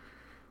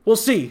we'll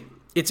see.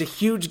 It's a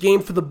huge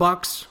game for the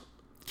Bucks.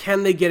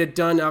 Can they get it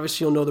done?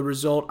 Obviously, you'll know the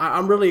result.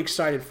 I'm really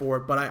excited for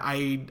it, but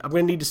I'm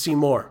going to need to see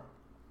more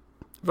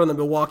from the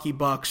Milwaukee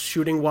Bucks,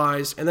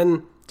 shooting-wise, and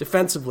then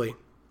defensively.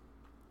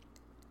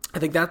 I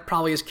think that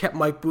probably has kept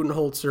Mike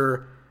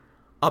Budenholzer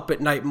up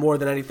at night more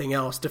than anything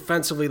else.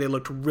 Defensively, they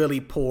looked really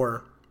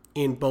poor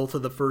in both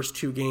of the first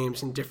two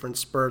games in different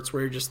spurts,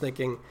 where you're just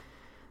thinking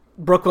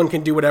Brooklyn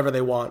can do whatever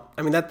they want.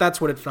 I mean, that's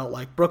what it felt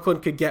like.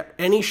 Brooklyn could get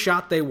any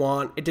shot they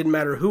want. It didn't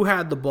matter who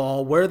had the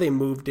ball, where they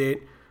moved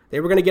it. They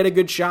were going to get a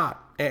good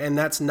shot, and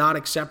that's not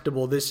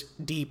acceptable this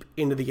deep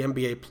into the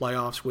NBA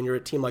playoffs when you're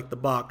a team like the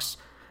Bucks,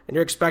 and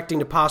you're expecting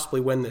to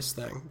possibly win this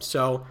thing.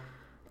 So,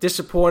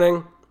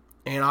 disappointing,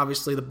 and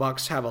obviously the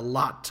Bucks have a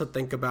lot to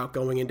think about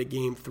going into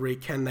Game 3.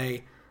 Can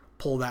they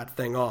pull that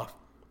thing off?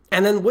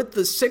 And then with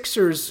the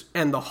Sixers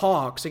and the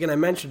Hawks, again, I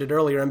mentioned it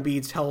earlier,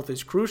 Embiid's health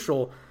is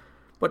crucial,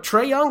 but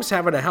Trae Young's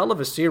having a hell of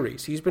a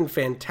series. He's been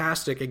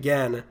fantastic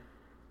again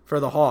for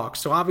the Hawks.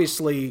 So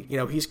obviously,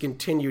 he's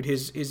continued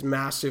his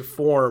massive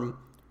form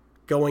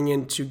going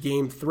into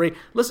Game 3.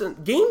 Listen,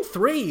 Game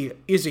 3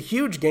 is a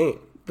huge game.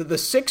 The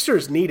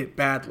Sixers need it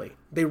badly.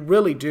 They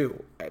really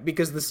do.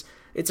 Because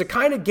it's a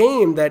kind of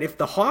game that if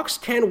the Hawks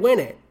can win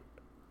it,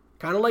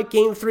 kind of like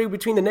Game 3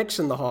 between the Knicks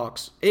and the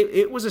Hawks,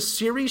 it was a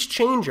series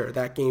changer,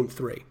 that Game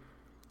 3.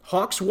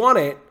 Hawks won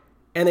it,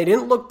 and they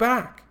didn't look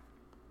back.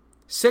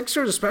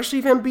 Sixers, especially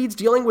if Embiid's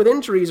dealing with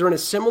injuries, are in a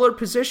similar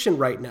position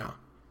right now.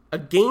 A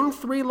Game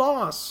 3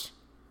 loss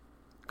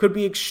could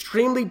be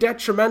extremely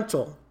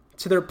detrimental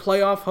to their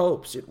playoff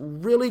hopes. It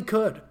really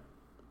could.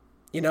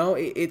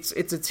 It's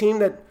a team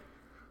that,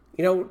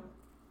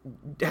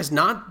 has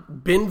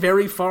not been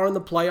very far in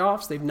the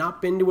playoffs. They've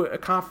not been to a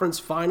conference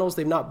finals.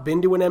 They've not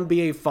been to an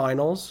NBA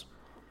finals.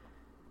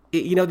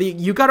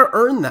 You got to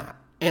earn that.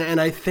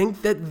 And I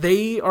think that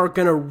they are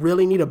going to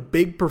really need a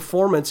big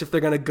performance if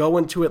they're going to go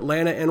into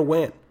Atlanta and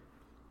win.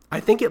 I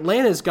think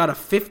Atlanta's got a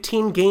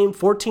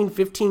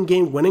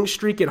 15-game winning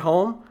streak at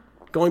home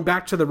going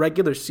back to the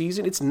regular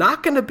season. It's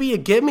not going to be a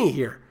gimme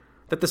here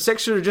that the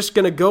Sixers are just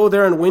going to go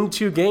there and win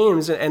 2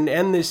 games and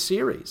end this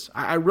series.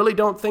 I really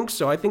don't think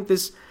so. I think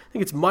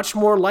it's much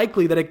more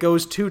likely that it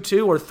goes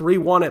 2-2 or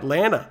 3-1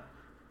 Atlanta,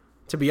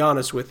 to be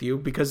honest with you,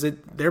 because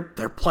they're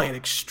playing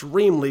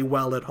extremely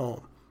well at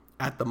home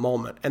at the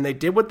moment. And they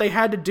did what they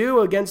had to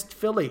do against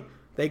Philly.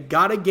 They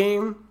got a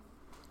game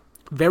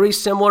very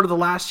similar to the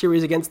last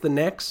series against the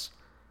Knicks,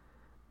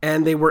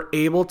 and they were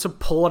able to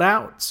pull it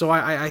out. So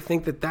I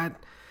think that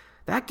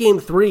Game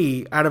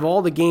 3, out of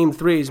all the Game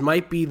 3s,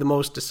 might be the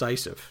most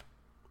decisive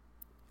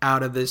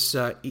out of this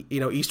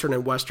Eastern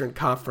and Western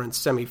Conference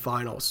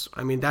semifinals.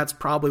 I mean, that's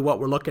probably what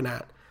we're looking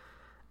at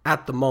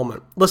the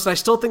moment. Listen, I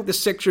still think the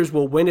Sixers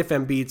will win if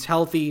Embiid's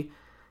healthy.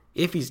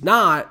 If he's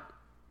not,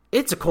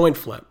 it's a coin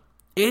flip.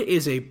 It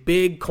is a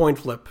big coin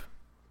flip,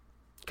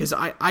 because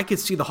I could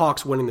see the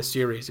Hawks winning the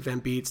series if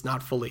Embiid's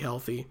not fully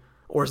healthy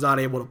or is not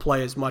able to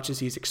play as much as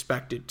he's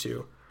expected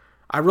to.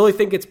 I really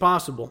think it's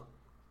possible.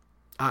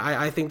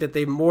 I think that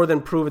they've more than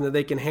proven that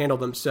they can handle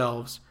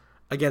themselves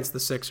against the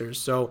Sixers.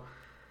 So,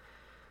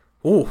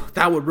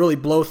 that would really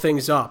blow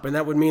things up, and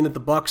that would mean that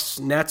the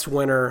Bucks-Nets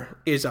winner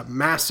is a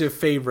massive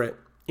favorite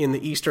in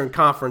the Eastern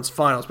Conference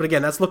Finals. But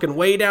again, that's looking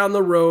way down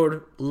the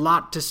road. A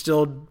lot to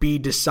still be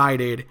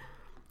decided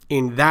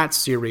in that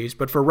series.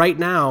 But for right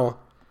now,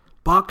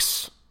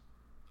 Bucks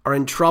are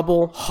in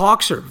trouble.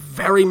 Hawks are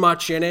very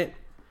much in it.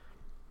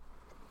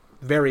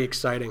 Very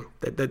exciting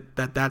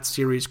that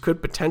series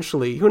could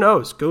potentially, who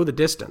knows, go the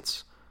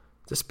distance.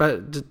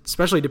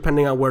 Especially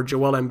depending on where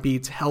Joel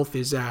Embiid's health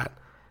is at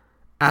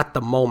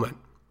the moment.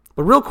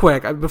 But real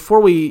quick,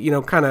 before we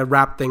kind of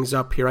wrap things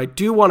up here, I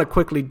do want to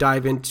quickly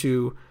dive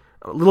into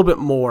a little bit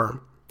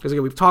more. Because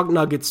again, we've talked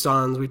Nuggets,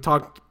 Suns, we've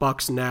talked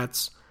Bucks,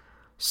 Nets,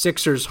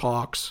 Sixers,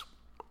 Hawks.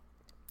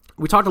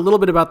 We talked a little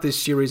bit about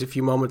this series a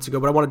few moments ago,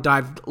 but I want to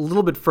dive a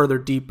little bit further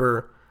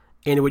deeper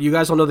into it. You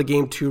guys will know the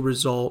Game 2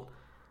 result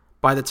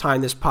by the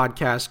time this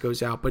podcast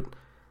goes out. But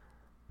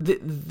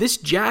this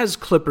Jazz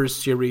Clippers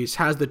series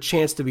has the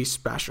chance to be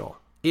special.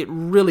 It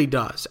really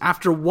does.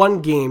 After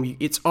one game,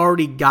 it's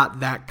already got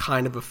that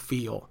kind of a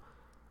feel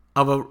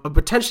of a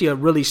potentially a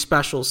really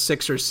special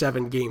 6 or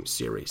 7 game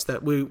series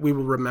that we will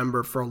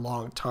remember for a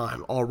long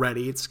time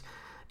already.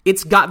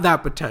 It's got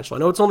that potential. I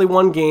know it's only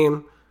one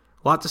game.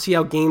 We'll have to see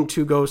how game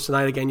 2 goes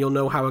tonight. Again, you'll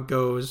know how it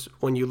goes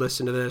when you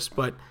listen to this,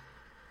 but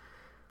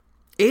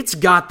it's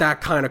got that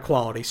kind of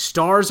quality.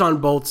 Stars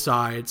on both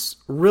sides,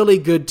 really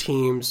good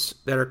teams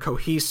that are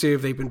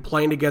cohesive. They've been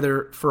playing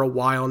together for a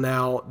while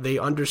now. They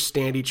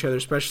understand each other,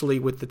 especially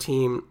with the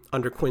team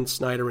under Quinn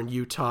Snyder in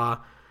Utah.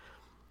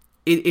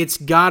 It's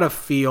got a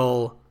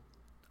feel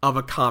of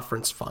a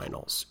conference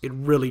finals. It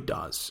really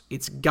does.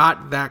 It's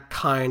got that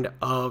kind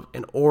of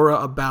an aura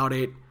about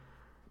it,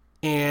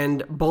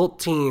 and both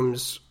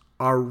teams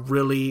are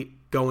really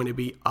going to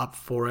be up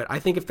for it. I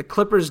think if the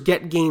Clippers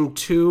get game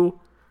 2,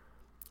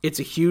 it's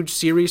a huge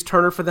series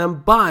turner for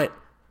them, but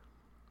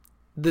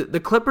the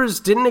Clippers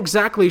didn't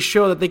exactly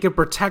show that they could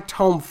protect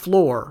home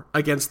floor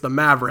against the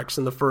Mavericks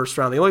in the first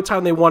round. The only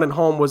time they won at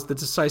home was the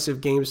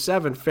decisive Game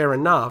 7, fair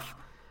enough.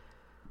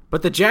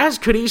 But the Jazz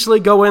could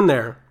easily go in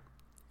there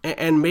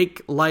and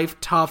make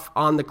life tough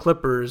on the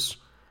Clippers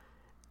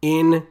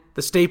in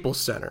the Staples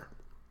Center.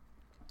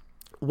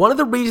 One of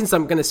the reasons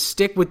I'm going to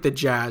stick with the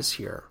Jazz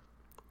here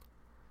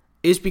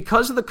is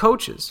because of the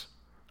coaches.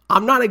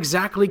 I'm not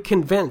exactly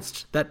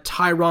convinced that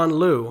Tyronn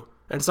Lue,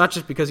 and it's not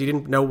just because he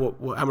didn't know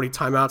how many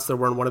timeouts there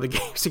were in one of the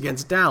games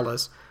against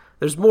Dallas.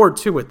 There's more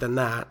to it than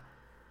that.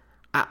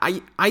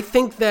 I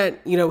think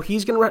that,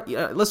 he's going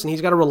to,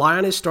 he's got to rely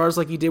on his stars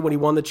like he did when he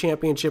won the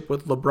championship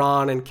with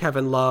LeBron and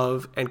Kevin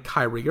Love and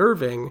Kyrie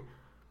Irving.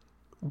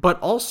 But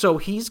also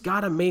he's got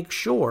to make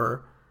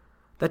sure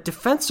that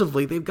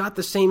defensively they've got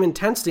the same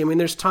intensity.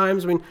 There's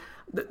times,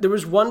 there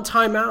was one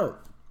timeout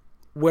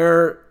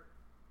where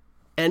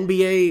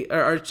TNT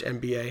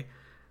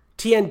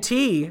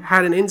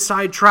had an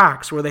inside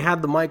tracks where they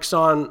had the mics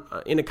on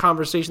in a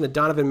conversation that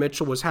Donovan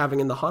Mitchell was having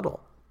in the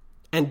huddle.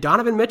 And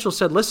Donovan Mitchell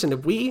said, listen,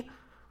 if we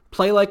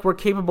play like we're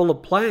capable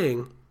of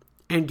playing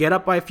and get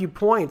up by a few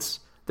points,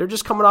 they're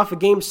just coming off of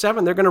Game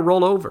 7. They're going to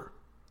roll over.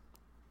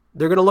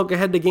 They're going to look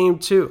ahead to Game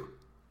 2.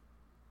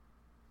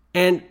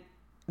 And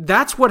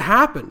that's what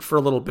happened for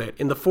a little bit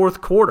in the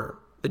fourth quarter.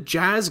 The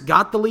Jazz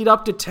got the lead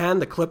up to 10.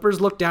 The Clippers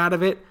looked out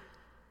of it.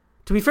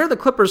 To be fair, the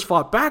Clippers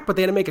fought back, but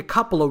they had to make a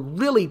couple of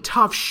really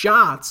tough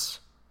shots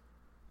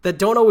that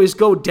don't always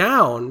go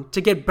down to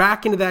get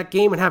back into that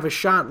game and have a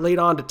shot late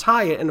on to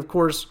tie it. And of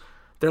course,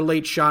 their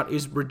late shot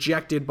is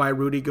rejected by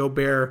Rudy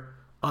Gobert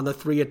on the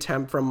 3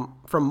 attempt from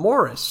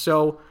Morris.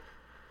 So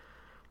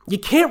you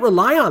can't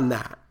rely on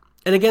that.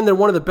 And again, they're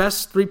one of the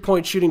best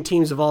three-point shooting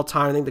teams of all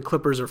time. I think the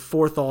Clippers are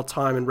 4th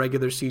all-time in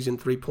regular season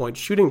three-point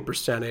shooting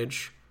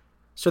percentage.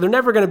 So they're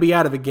never going to be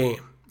out of a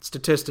game,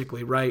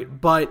 statistically, right?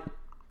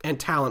 And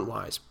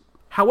talent-wise.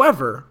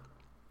 However,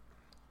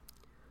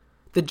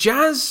 the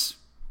Jazz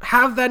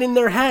have that in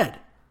their head,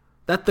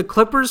 that the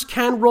Clippers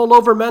can roll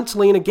over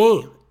mentally in a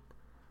game.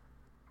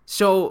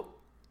 So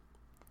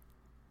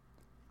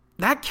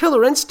that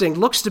killer instinct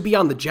looks to be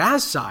on the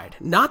Jazz side,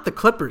 not the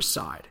Clippers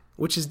side,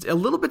 which is a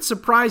little bit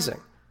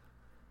surprising.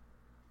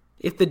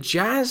 If the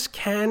Jazz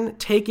can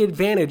take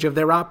advantage of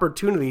their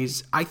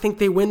opportunities, I think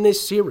they win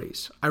this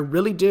series. I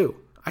really do.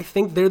 I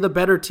think they're the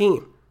better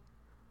team.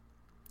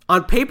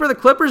 On paper, the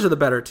Clippers are the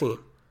better team.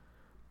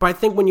 But I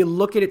think when you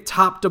look at it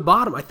top to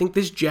bottom, I think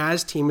this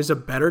Jazz team is a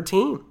better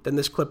team than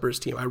this Clippers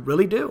team. I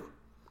really do.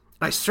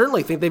 I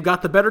certainly think they've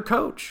got the better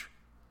coach.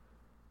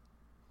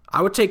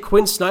 I would take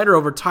Quinn Snyder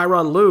over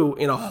Tyronn Lue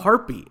in a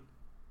heartbeat.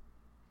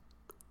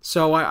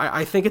 So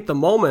I think at the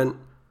moment,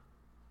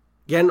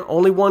 again,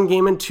 only 1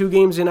 game in, 2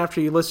 games in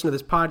after you listen to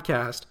this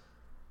podcast,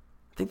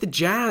 I think the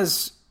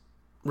Jazz,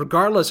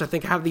 regardless, I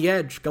think have the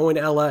edge going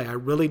to LA. I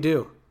really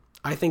do.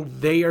 I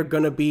think they are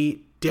going to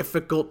be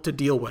difficult to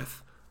deal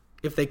with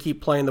if they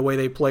keep playing the way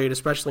they played,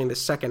 especially in the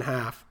second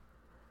half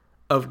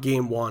of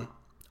Game 1.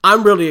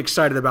 I'm really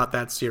excited about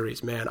that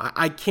series, man.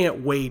 I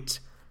can't wait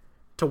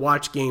to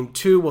watch Game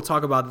 2. We'll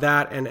talk about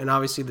that and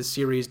obviously the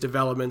series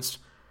developments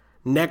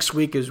next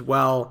week as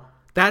well.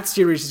 That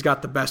series has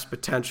got the best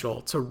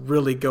potential to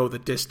really go the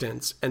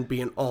distance and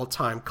be an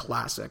all-time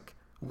classic,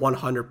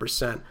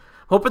 100%.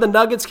 Hoping the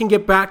Nuggets can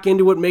get back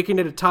into it, making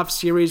it a tough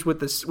series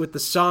with the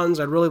Suns.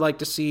 I'd really like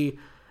to see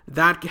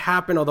that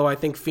happen, although I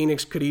think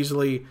Phoenix could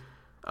easily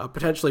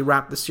potentially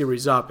wrap the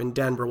series up in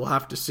Denver. We'll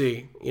have to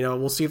see.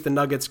 We'll see if the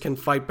Nuggets can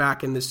fight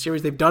back in this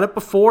series. They've done it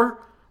before.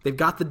 They've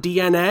got the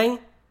DNA.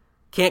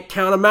 Can't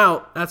count them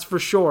out, that's for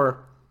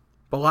sure.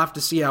 But we'll have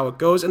to see how it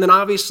goes. And then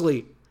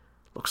obviously,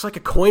 looks like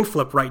a coin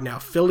flip right now.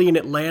 Philly and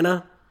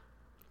Atlanta.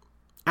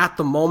 At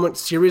the moment,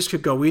 series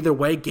could go either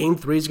way. Game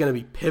 3 is going to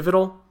be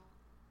pivotal.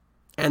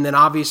 And then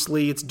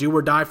obviously it's do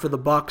or die for the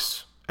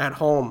Bucks at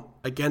home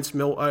against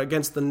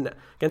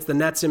the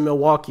Nets in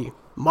Milwaukee.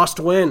 Must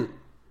win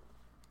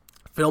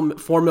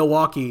for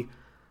Milwaukee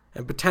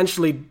and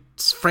potentially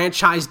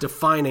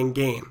franchise-defining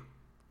game.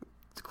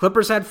 The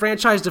Clippers had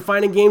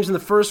franchise-defining games in the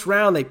first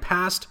round. They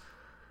passed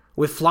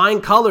with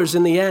flying colors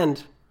in the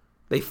end.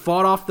 They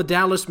fought off the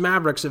Dallas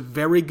Mavericks, a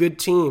very good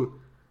team.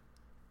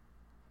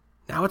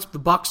 Now it's the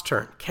Bucks'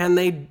 turn. Can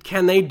they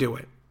do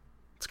it?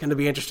 It's going to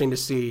be interesting to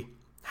see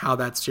how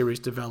that series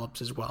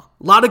develops as well.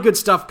 A lot of good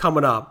stuff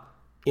coming up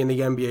in the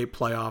NBA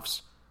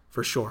playoffs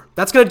for sure.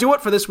 That's going to do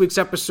it for this week's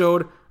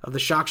episode of the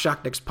Shock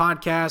Knicks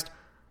podcast.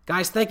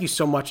 Guys, thank you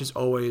so much as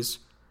always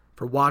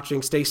for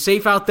watching. Stay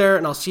safe out there,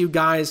 and I'll see you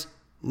guys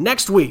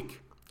next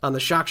week on the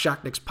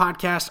Shock Knicks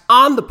podcast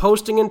on the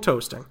Posting and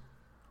Toasting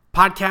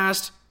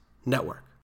Podcast Network.